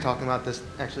was actually talking about this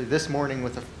this morning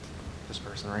with this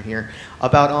person right here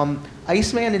about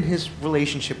Iceman and his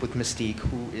relationship with Mystique,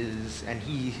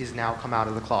 he has now come out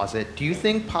of the closet. Do you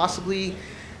think possibly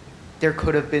there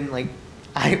could have been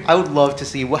I would love to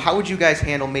see how would you guys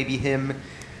handle maybe him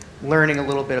learning a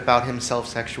little bit about himself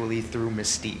sexually through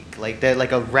Mystique, like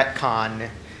a retcon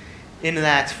in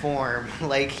that form,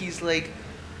 like he's like,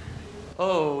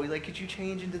 oh, like could you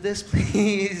change into this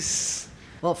please?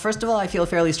 Well, first of all, I feel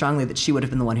fairly strongly that she would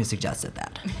have been the one who suggested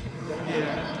that.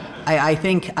 I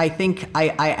think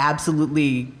I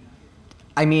absolutely,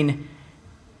 I mean,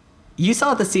 you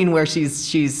saw the scene where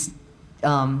she's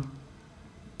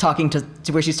talking to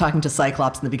where she's talking to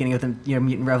Cyclops in the beginning of the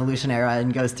Mutant Revolution era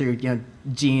and goes through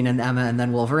Jean and Emma and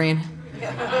then Wolverine.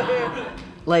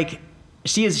 Like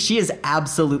she is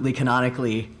absolutely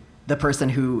canonically the person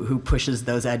who pushes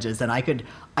those edges. And I could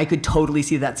totally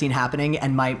see that scene happening.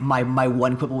 And my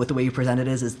one quibble with the way you presented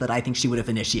it is that I think she would have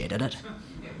initiated it.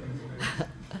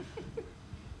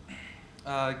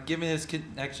 Given his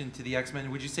connection to the X-Men,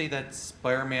 would you say that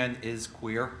Spider-Man is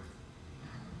queer?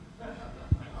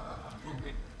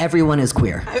 Everyone is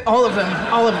queer. All of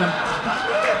them. All of them.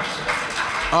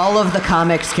 All of the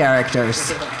comics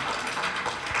characters.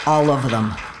 All of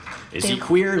them. Is he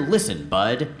queer? Listen,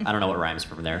 bud. I don't know what rhymes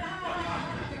from there.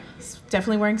 He's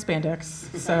definitely wearing spandex.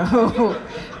 So.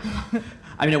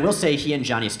 I mean, I will say he and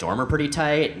Johnny Storm are pretty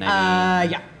tight. And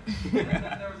Yeah. There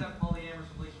was that polyamorous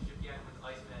relationship he had with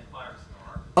Iceman and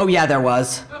Firestar. Oh yeah, there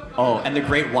was. Oh, and the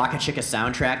great Waka Chicka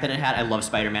soundtrack that it had. I love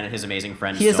Spider-Man and his amazing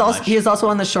friends He is so also much. he is also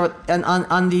on the short and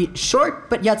on the short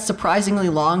but yet surprisingly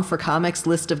long for comics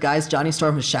list of guys Johnny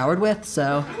Storm has showered with.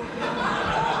 So.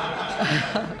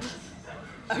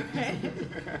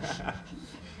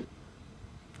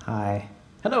 Hi.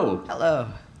 Hello. Hello.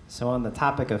 So on the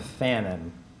topic of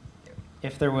fanon,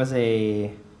 if there was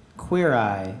a Queer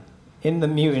Eye in the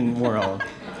mutant world,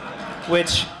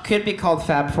 which could be called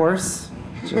Fab Force,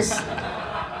 just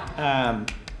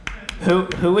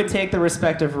who would take the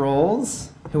respective roles?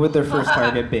 Who would their first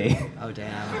target be? Oh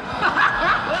damn.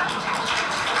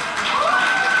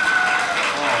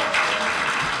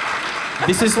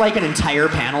 This is like an entire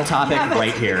panel topic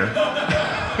right here.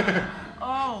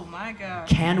 Oh my god.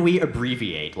 Can we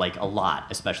abbreviate like a lot,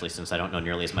 especially since I don't know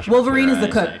nearly as much about Wolverine Queer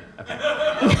is the Eye cook.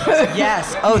 as Okay.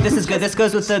 Yes. Oh, this is good. This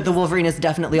goes with the Wolverine is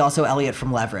definitely also Elliot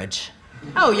from Leverage.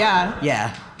 Oh yeah.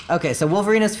 Yeah. Okay, so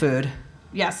Wolverine is food.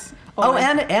 Yes. Oh, my-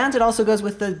 and it also goes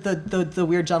with the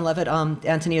weird John Levitt.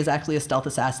 Antony is actually a stealth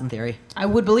assassin theory. I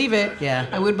would believe it. Yeah.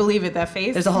 I would believe it. That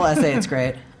face. There's a whole essay. It's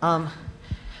great.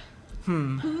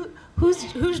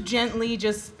 Who's gently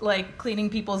just like cleaning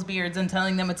people's beards and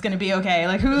telling them it's gonna be okay?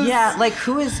 Like who's? Yeah, like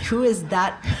who is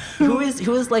that? Who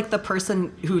is like the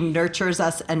person who nurtures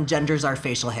us and genders our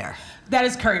facial hair? That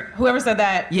is Kurt. Whoever said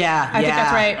that. Yeah, I think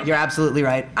that's right. You're absolutely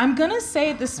right. I'm gonna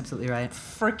say this Absolutely right.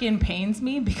 freaking pains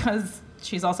me because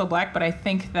she's also black, but I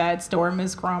think that Storm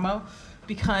is Chromo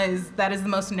because that is the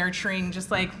most nurturing, just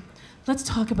like, let's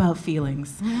talk about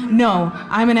feelings. No,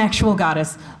 I'm an actual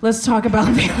goddess. Let's talk about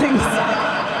feelings.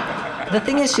 The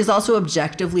thing is, she's also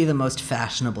objectively the most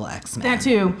fashionable X-Men. That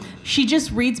too. She just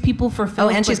reads people for Oh,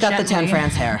 filth, and she's but got the Ten gently.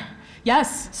 France hair.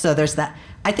 Yes, So there's that.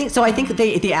 I think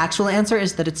the actual answer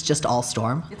is that it's just all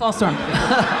Storm. it's all Storm.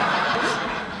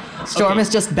 Storm is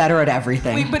just better at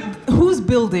everything. Wait, but who's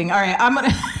building? All right, I'm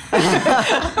gonna.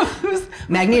 who's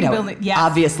Magneto. building? Yes.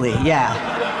 Obviously,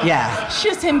 yeah. It's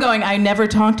just him going, I never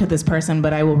talked to this person,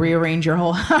 but I will rearrange your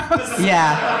whole house.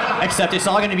 Yeah. Except it's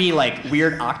all going to be like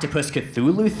weird octopus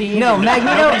Cthulhu theme. No,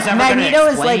 Nobody's ever gonna Magneto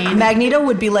is like explain. Magneto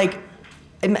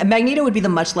would be the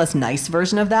much less nice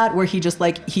version of that, where he just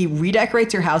like he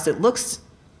redecorates your house. It looks,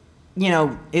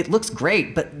 it looks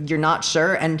great, but you're not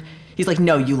sure, and he's like,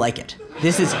 no, you like it.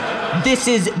 This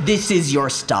is your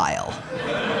style.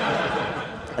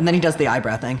 And then he does the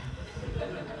eyebrow thing.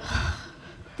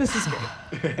 This is great.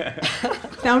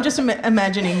 Now I'm just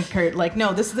imagining Kurt like,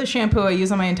 no, this is the shampoo I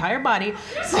use on my entire body.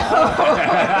 So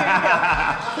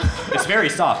It's very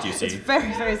soft, you see.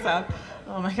 very, very soft.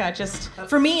 Oh my God, just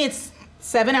for me it's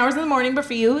 7 hours in the morning, but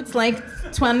for you it's like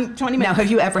 20 minutes. Now, have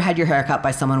you ever had your hair cut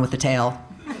by someone with a tail?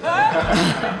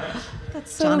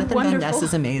 That's so Jonathan Van wonderful. Ness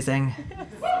is amazing.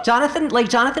 Jonathan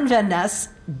Van Ness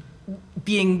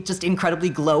being just incredibly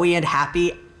glowy and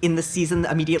happy in the season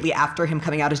immediately after him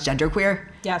coming out as genderqueer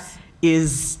Yes.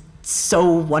 is so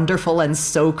wonderful and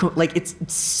so it's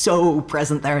so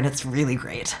present there, and it's really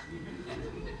great.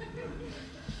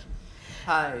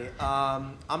 Hi,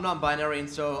 I'm non-binary, and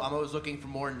so I'm always looking for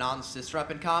more non-cis rep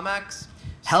in comics.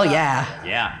 Hell So- yeah.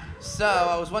 Yeah. So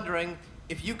I was wondering,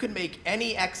 if you could make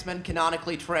any X-Men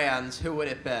canonically trans, who would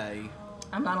it be?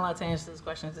 I'm not allowed to answer this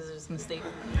question. This is just a mistake.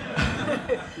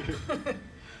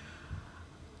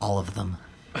 All of them.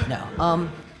 No.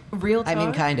 Real talk. I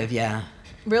mean, kind of, yeah.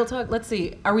 Real talk. Let's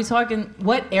see. Are we talking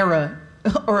what era,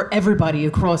 or everybody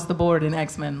across the board in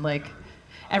X-Men? Like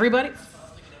everybody?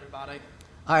 Everybody.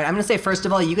 All right, I'm gonna say first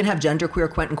of all, you can have genderqueer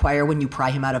Quentin Quire when you pry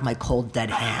him out of my cold, dead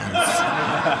hands.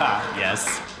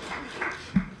 Yes.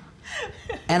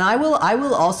 And I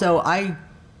will also, I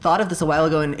thought of this a while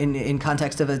ago in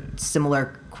context of a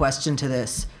similar question to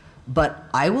this, but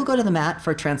I will go to the mat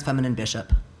for trans feminine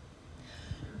Bishop.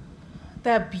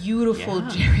 That beautiful Yeah.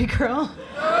 Jerry girl.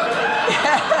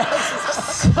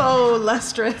 So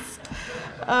lustrous.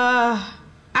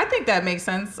 I think that makes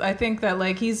sense. I think that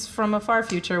like he's from a far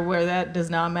future where that does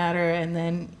not matter, and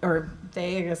then or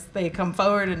I guess they come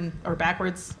forward or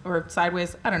backwards or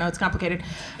sideways. I don't know. It's complicated.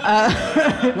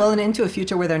 Well, and into a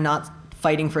future where they're not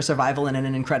fighting for survival in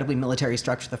an incredibly military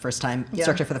structure for the first time,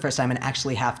 and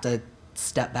actually have to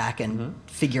step back and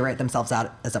figure it themselves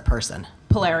out as a person.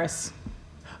 Polaris.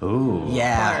 Ooh.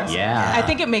 Yeah. Polaris. Yeah. I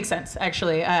think it makes sense,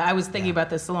 actually. I was thinking about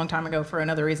this a long time ago for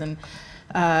another reason.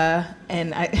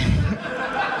 And I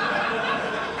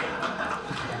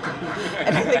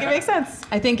think it makes sense.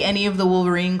 I think any of the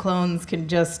Wolverine clones can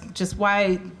just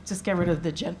get rid of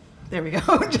the gen. There we go.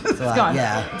 It's gone.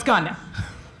 Yeah. It's gone now.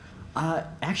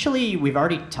 Actually, we've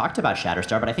already talked about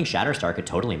Shatterstar, but I think Shatterstar could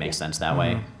totally make sense that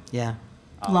way. Yeah.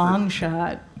 Long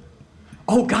shot.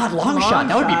 Oh God, long shot.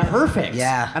 That would be perfect.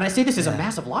 Yeah. And I say this as a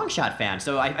massive long shot fan,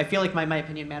 so I feel like my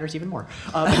opinion matters even more.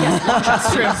 But yes, long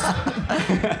shot's true.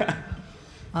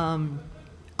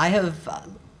 I have,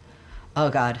 oh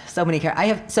God, so many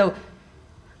characters.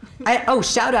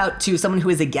 Shout out to someone who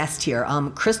is a guest here.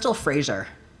 Crystal Fraser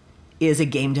is a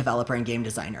game developer and game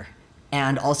designer,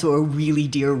 and also a really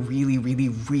dear, really, really,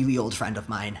 really old friend of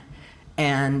mine.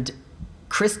 And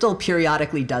Crystal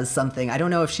periodically does something. I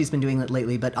don't know if she's been doing it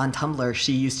lately, but on Tumblr,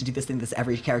 she used to do this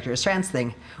every character is trans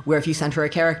thing, where if you sent her a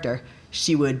character,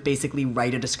 she would basically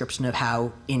write a description of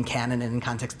how, in canon and in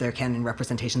context of their canon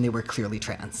representation, they were clearly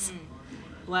trans.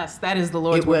 Bless. That is the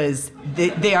Lord's It was,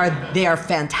 they are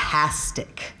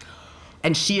fantastic.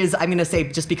 And she is, I'm going to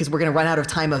say, just because we're going to run out of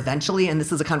time eventually, and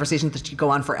this is a conversation that should go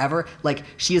on forever, like,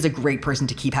 she is a great person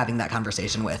to keep having that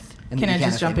conversation with. And Can I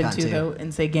just jump in too, though,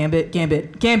 and say Gambit? Yeah.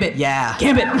 Gambit. Yeah,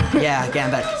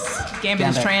 Gambit. Gambit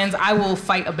is trans. I will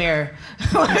fight a bear.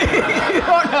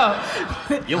 Oh no.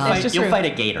 You'll fight a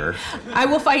gator. I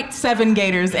will fight 7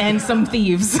 gators and some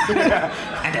thieves.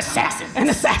 And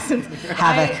assassins.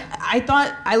 Havoc.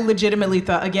 I legitimately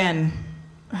thought, again,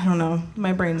 I don't know,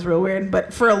 my brain's real weird,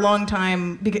 but for a long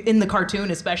time, in the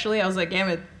cartoon especially, I was like,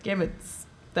 Gambit's,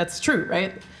 that's true,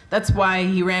 right? That's why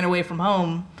he ran away from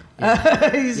home. Yeah.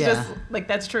 He's just, like,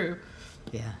 that's true.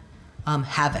 Yeah.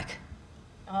 Havoc.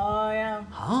 Oh, yeah.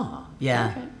 Huh.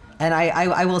 Yeah. Okay. And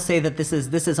I will say that this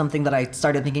is something that I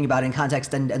started thinking about in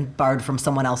context and borrowed from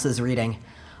someone else's reading.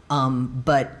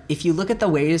 But if you look at the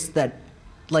ways that,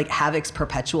 like, Havoc's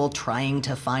perpetual trying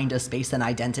to find a space and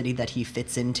identity that he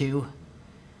fits into,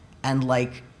 and,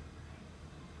 like,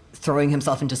 throwing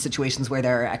himself into situations where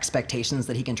there are expectations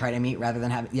that he can try to meet rather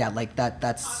than have,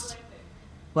 that's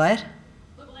what?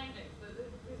 The Blandings,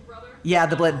 his brother. Yeah,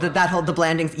 the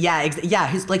Blandings. Yeah,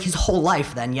 his whole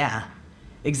life. Then, yeah,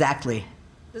 exactly.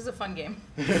 This is a fun game.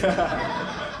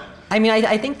 I mean,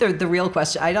 I think the real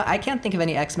question. I can't think of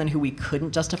any X-Men who we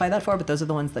couldn't justify that for, but those are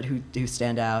the ones that who do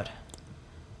stand out.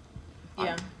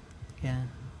 Yeah. Yeah.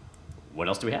 What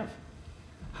else do we have?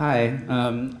 Hi,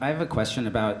 I have a question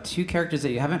about 2 characters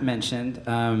that you haven't mentioned.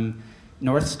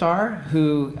 North Star,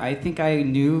 who I think I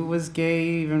knew was gay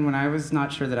even when I was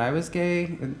not sure that I was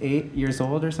gay, 8 years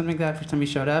old or something like that, first time he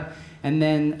showed up. And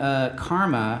then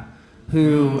Karma,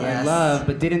 who I love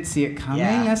but didn't see it coming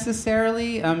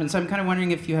necessarily. And so I'm kind of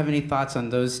wondering if you have any thoughts on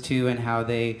those 2 and how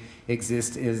they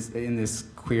exist in this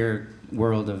queer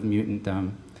world of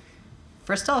mutantdom.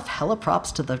 First off, hella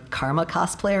props to the Karma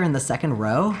cosplayer in the second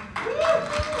row.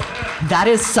 That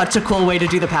is such a cool way to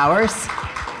do the powers.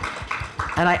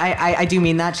 And I do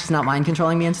mean that. She's not mind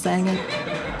controlling me into saying it.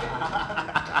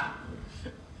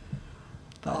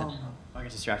 But, I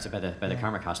get distracted by the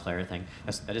Karma cosplayer thing.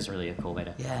 That is really a cool way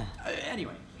to. Yeah.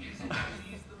 Anyway.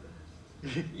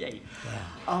 Yay.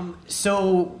 Yeah.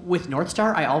 So with North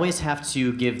Star, I always have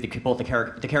to give both the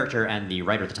character and the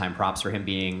writer at the time props for him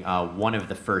being one of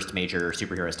the first major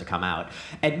superheroes to come out.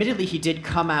 Admittedly, he did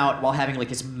come out while having like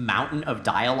this mountain of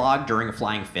dialogue during a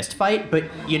flying fist fight, but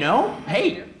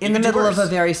hey, in the middle of a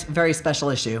very, very special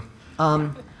issue.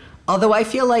 Although I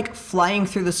feel like flying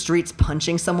through the streets,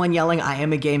 punching someone, yelling, "I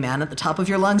am a gay man" at the top of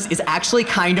your lungs is actually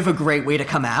kind of a great way to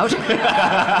come out.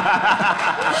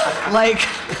 Like,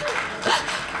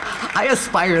 I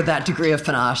aspire to that degree of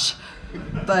panache.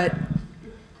 But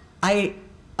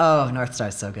North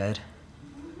Star's so good.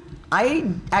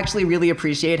 I actually really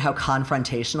appreciate how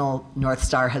confrontational North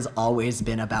Star has always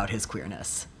been about his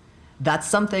queerness. That's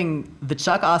something, the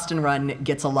Chuck Austin run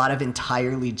gets a lot of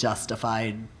entirely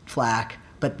justified flack,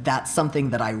 but that's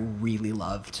something that I really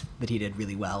loved that he did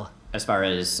really well. As far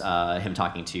as him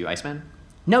talking to Iceman?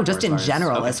 No, just in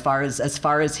general, okay. as far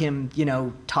as him,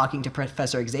 talking to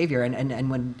Professor Xavier, and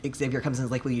when Xavier comes in and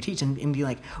is like, "Will you teach?" and be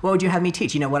like, "What would you have me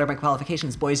teach? What are my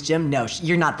qualifications? Boys gym? No,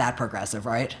 you're not that progressive,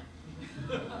 right?"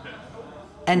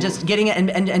 And just getting it,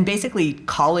 and basically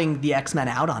calling the X-Men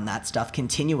out on that stuff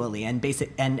continually, and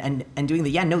doing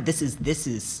this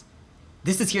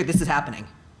is here, this is happening.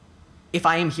 if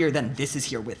I am here, then this is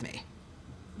here with me.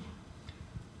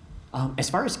 As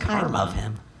far as Karma, I love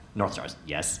him. North Stars,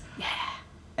 yes. Yeah.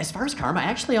 As far as Karma, I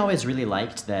actually always really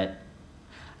liked that.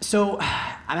 So,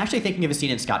 I'm actually thinking of a scene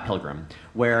in Scott Pilgrim,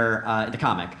 where the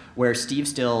comic, where Steve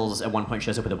Stills at one point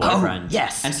shows up with a boyfriend. Oh,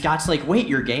 yes. And Scott's like, "Wait,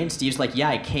 you're gay?" And Steve's like, "Yeah,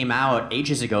 I came out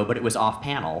ages ago, but it was off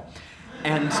panel."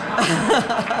 And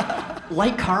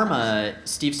like Karma,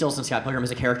 Steve Stills in Scott Pilgrim is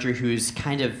a character who's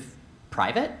kind of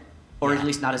private, or at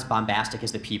least not as bombastic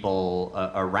as the people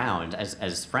around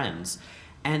as friends.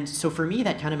 And so for me,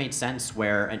 that kind of made sense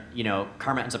where,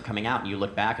 Karma ends up coming out and you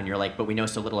look back and you're like, but we know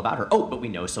so little about her. Oh, but we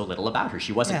know so little about her.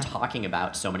 She wasn't talking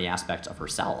about so many aspects of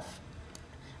herself.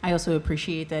 I also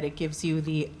appreciate that it gives you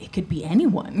it could be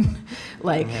anyone,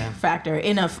 factor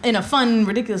in a fun,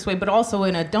 ridiculous way, but also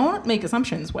in a don't make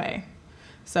assumptions way.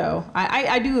 So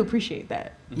I do appreciate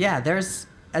that. Yeah, there's,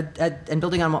 and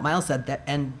building on what Miles said,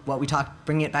 and what we talked,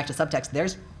 bringing it back to subtext,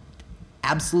 there's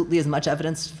absolutely as much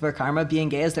evidence for Karma being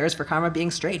gay as there is for Karma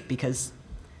being straight, because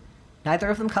neither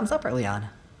of them comes up early on.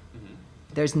 Mm-hmm.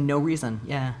 There's no reason,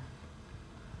 to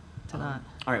not.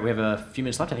 All right, we have a few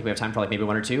minutes left. I think we have time for maybe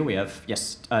one or two. We have,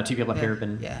 two people up here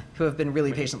who have been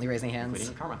really patiently raising hands.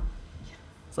 Including Karma.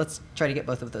 So let's try to get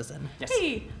both of those in. Yes.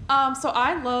 Hey, so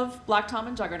I love Black Tom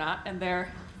and Juggernaut, and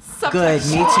they're subtext. Good,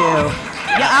 me too.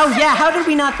 How did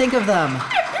we not think of them?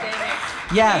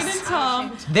 Yes. Jane and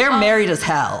Tom. They're married as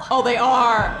hell. Oh, they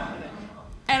are.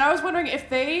 And I was wondering if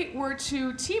they were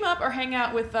to team up or hang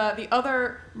out with the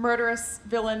other murderous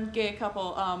villain gay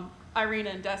couple, Irene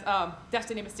and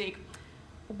Destiny Mystique,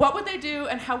 what would they do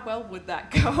and how well would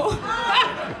that go?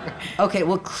 Okay,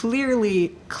 well,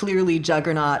 clearly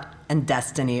Juggernaut and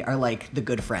Destiny are like the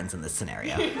good friends in this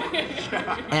scenario.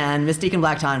 And Mystique and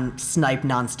Black Tom snipe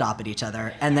nonstop at each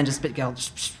other and then just go,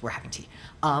 we're having tea.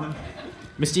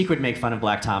 Mystique would make fun of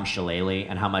Black Tom shillelagh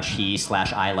and how much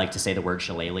he/I like to say the word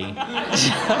shillelagh.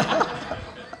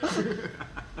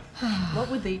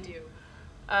 What would they do?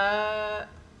 I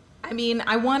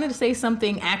wanted to say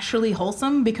something actually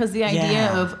wholesome because the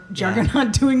idea of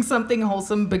Juggernaut doing something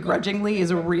wholesome begrudgingly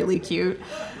is really cute.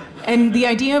 And the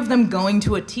idea of them going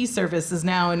to a tea service is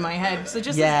now in my head. So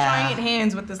just these giant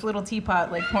hands with this little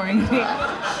teapot pouring tea.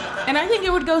 And I think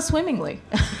it would go swimmingly.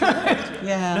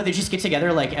 No, they just get together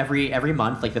every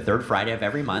month, the third Friday of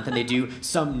every month, and they do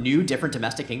some new different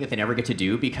domestic thing that they never get to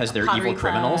do because they're evil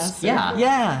criminals.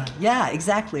 Yeah,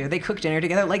 exactly. Or they cook dinner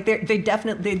together. They'd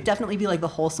definitely be the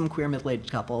wholesome queer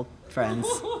middle-aged couple friends.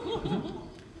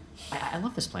 I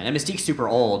love this plan. And Mystique's super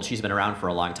old. She's been around for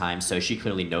a long time, so she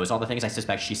clearly knows all the things. I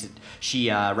suspect she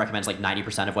recommends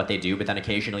 90% of what they do, but then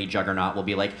occasionally Juggernaut will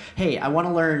be like, "Hey, I want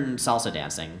to learn salsa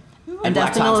dancing." And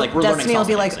Destiny will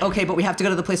be like, "Okay, but we have to go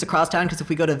to the place across town because if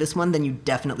we go to this one, then you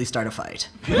definitely start a fight."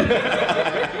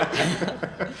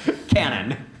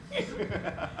 Canon.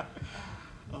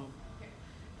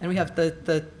 And we have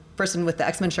the person with the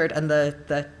X-Men shirt and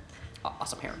the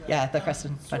awesome hair. Yeah, the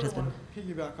crescent butt husband. I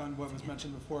piggyback on what was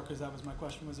mentioned before, because that was my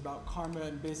question, was about Karma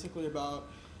and basically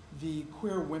about the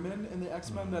queer women in the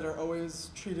X-Men that are always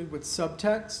treated with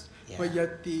subtext, but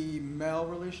yet the male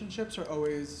relationships are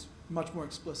always much more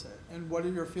explicit. And what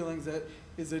are your feelings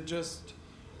is it just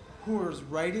who is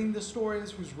writing the stories,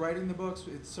 who's writing the books,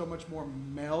 it's so much more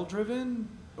male-driven,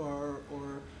 or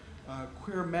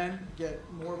queer men get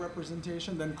more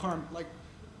representation than Karma,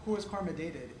 who has Karma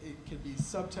dated? It could be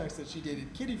subtext that she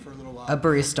dated Kitty for a little while. A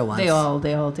barista once. They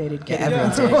all dated Kitty. Yeah,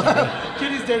 everyone's dated Kitty.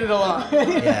 Kitty's dated a lot.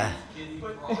 Yeah.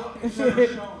 But it's never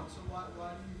shown. So why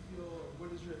do you feel?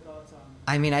 What is your thoughts on?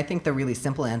 I think the really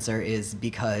simple answer is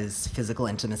because physical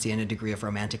intimacy and a degree of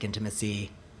romantic intimacy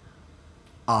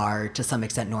are to some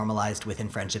extent normalized within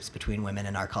friendships between women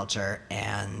in our culture,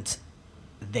 and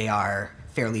they are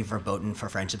fairly verboten for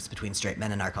friendships between straight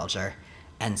men in our culture,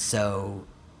 and so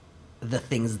the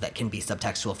things that can be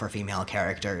subtextual for female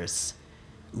characters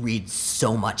read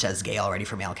so much as gay already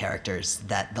for male characters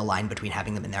that the line between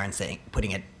having them in there and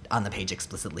putting it on the page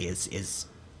explicitly is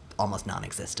almost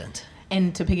non-existent.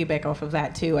 And to piggyback off of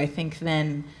that too, I think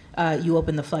then you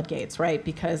open the floodgates, right?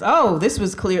 Because this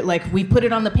was clear. We put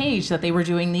it on the page that they were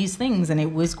doing these things and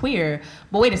it was queer.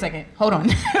 But wait a second, hold on.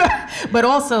 But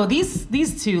also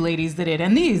these two ladies did it,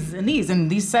 and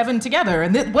these seven together,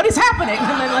 and what is happening?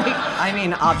 And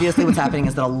then obviously what's happening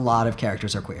is that a lot of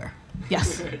characters are queer.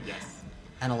 Yes. Yes.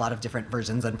 And a lot of different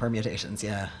versions and permutations.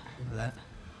 Yeah.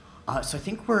 So I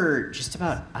think we're just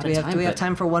about out of time. Do we have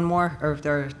time for one more, or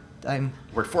We're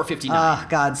at 4:59. Oh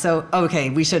God. So okay,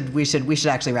 we should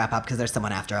actually wrap up because there's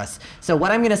someone after us. So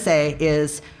what I'm going to say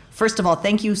is, first of all,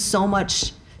 thank you so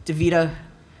much, Davida,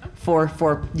 for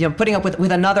putting up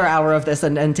with another hour of this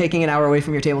and taking an hour away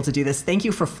from your table to do this. Thank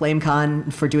you for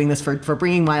FlameCon for doing this, for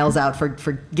bringing Miles out, for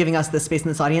giving us this space in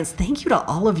this audience. Thank you to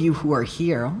all of you who are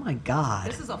here. Oh my God.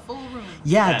 This is a full room.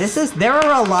 Yeah, there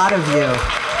are a lot of you.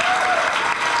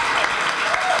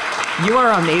 You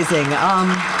are amazing.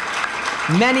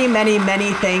 Many, many,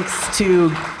 many thanks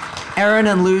to Aaron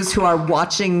and Luz, who are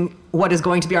watching what is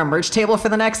going to be our merch table for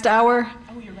the next hour.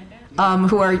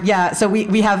 So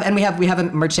we have a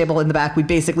merch table in the back. We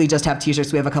basically just have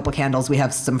t-shirts. We have a couple candles. We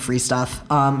have some free stuff.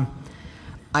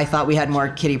 I thought we had more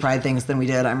Kitty Pride things than we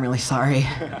did. I'm really sorry.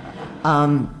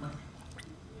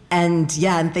 And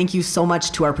thank you so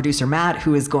much to our producer Matt,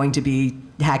 who is going to be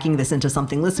hacking this into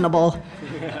something listenable.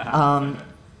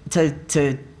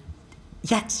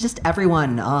 It's just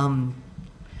everyone.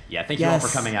 Thank you all for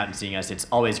coming out and seeing us. It's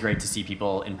always great to see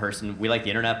people in person. We like the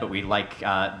internet, but we like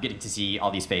getting to see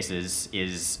all these faces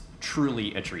is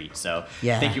truly a treat. So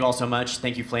thank you all so much.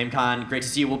 Thank you, FlameCon. Great to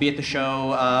see you. We'll be at the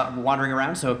show wandering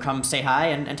around, so come say hi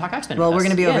and talk X-Men with us. Well, we're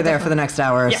going to be over there for the next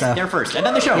hour. Yes, so. there first, and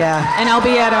then the show. Yeah. And I'll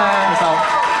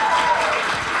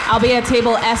be at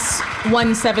table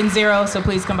S170, so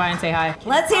please come by and say hi.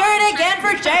 Let's hear it again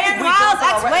for Jay and Miles.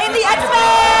 Explain the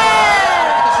X-Men!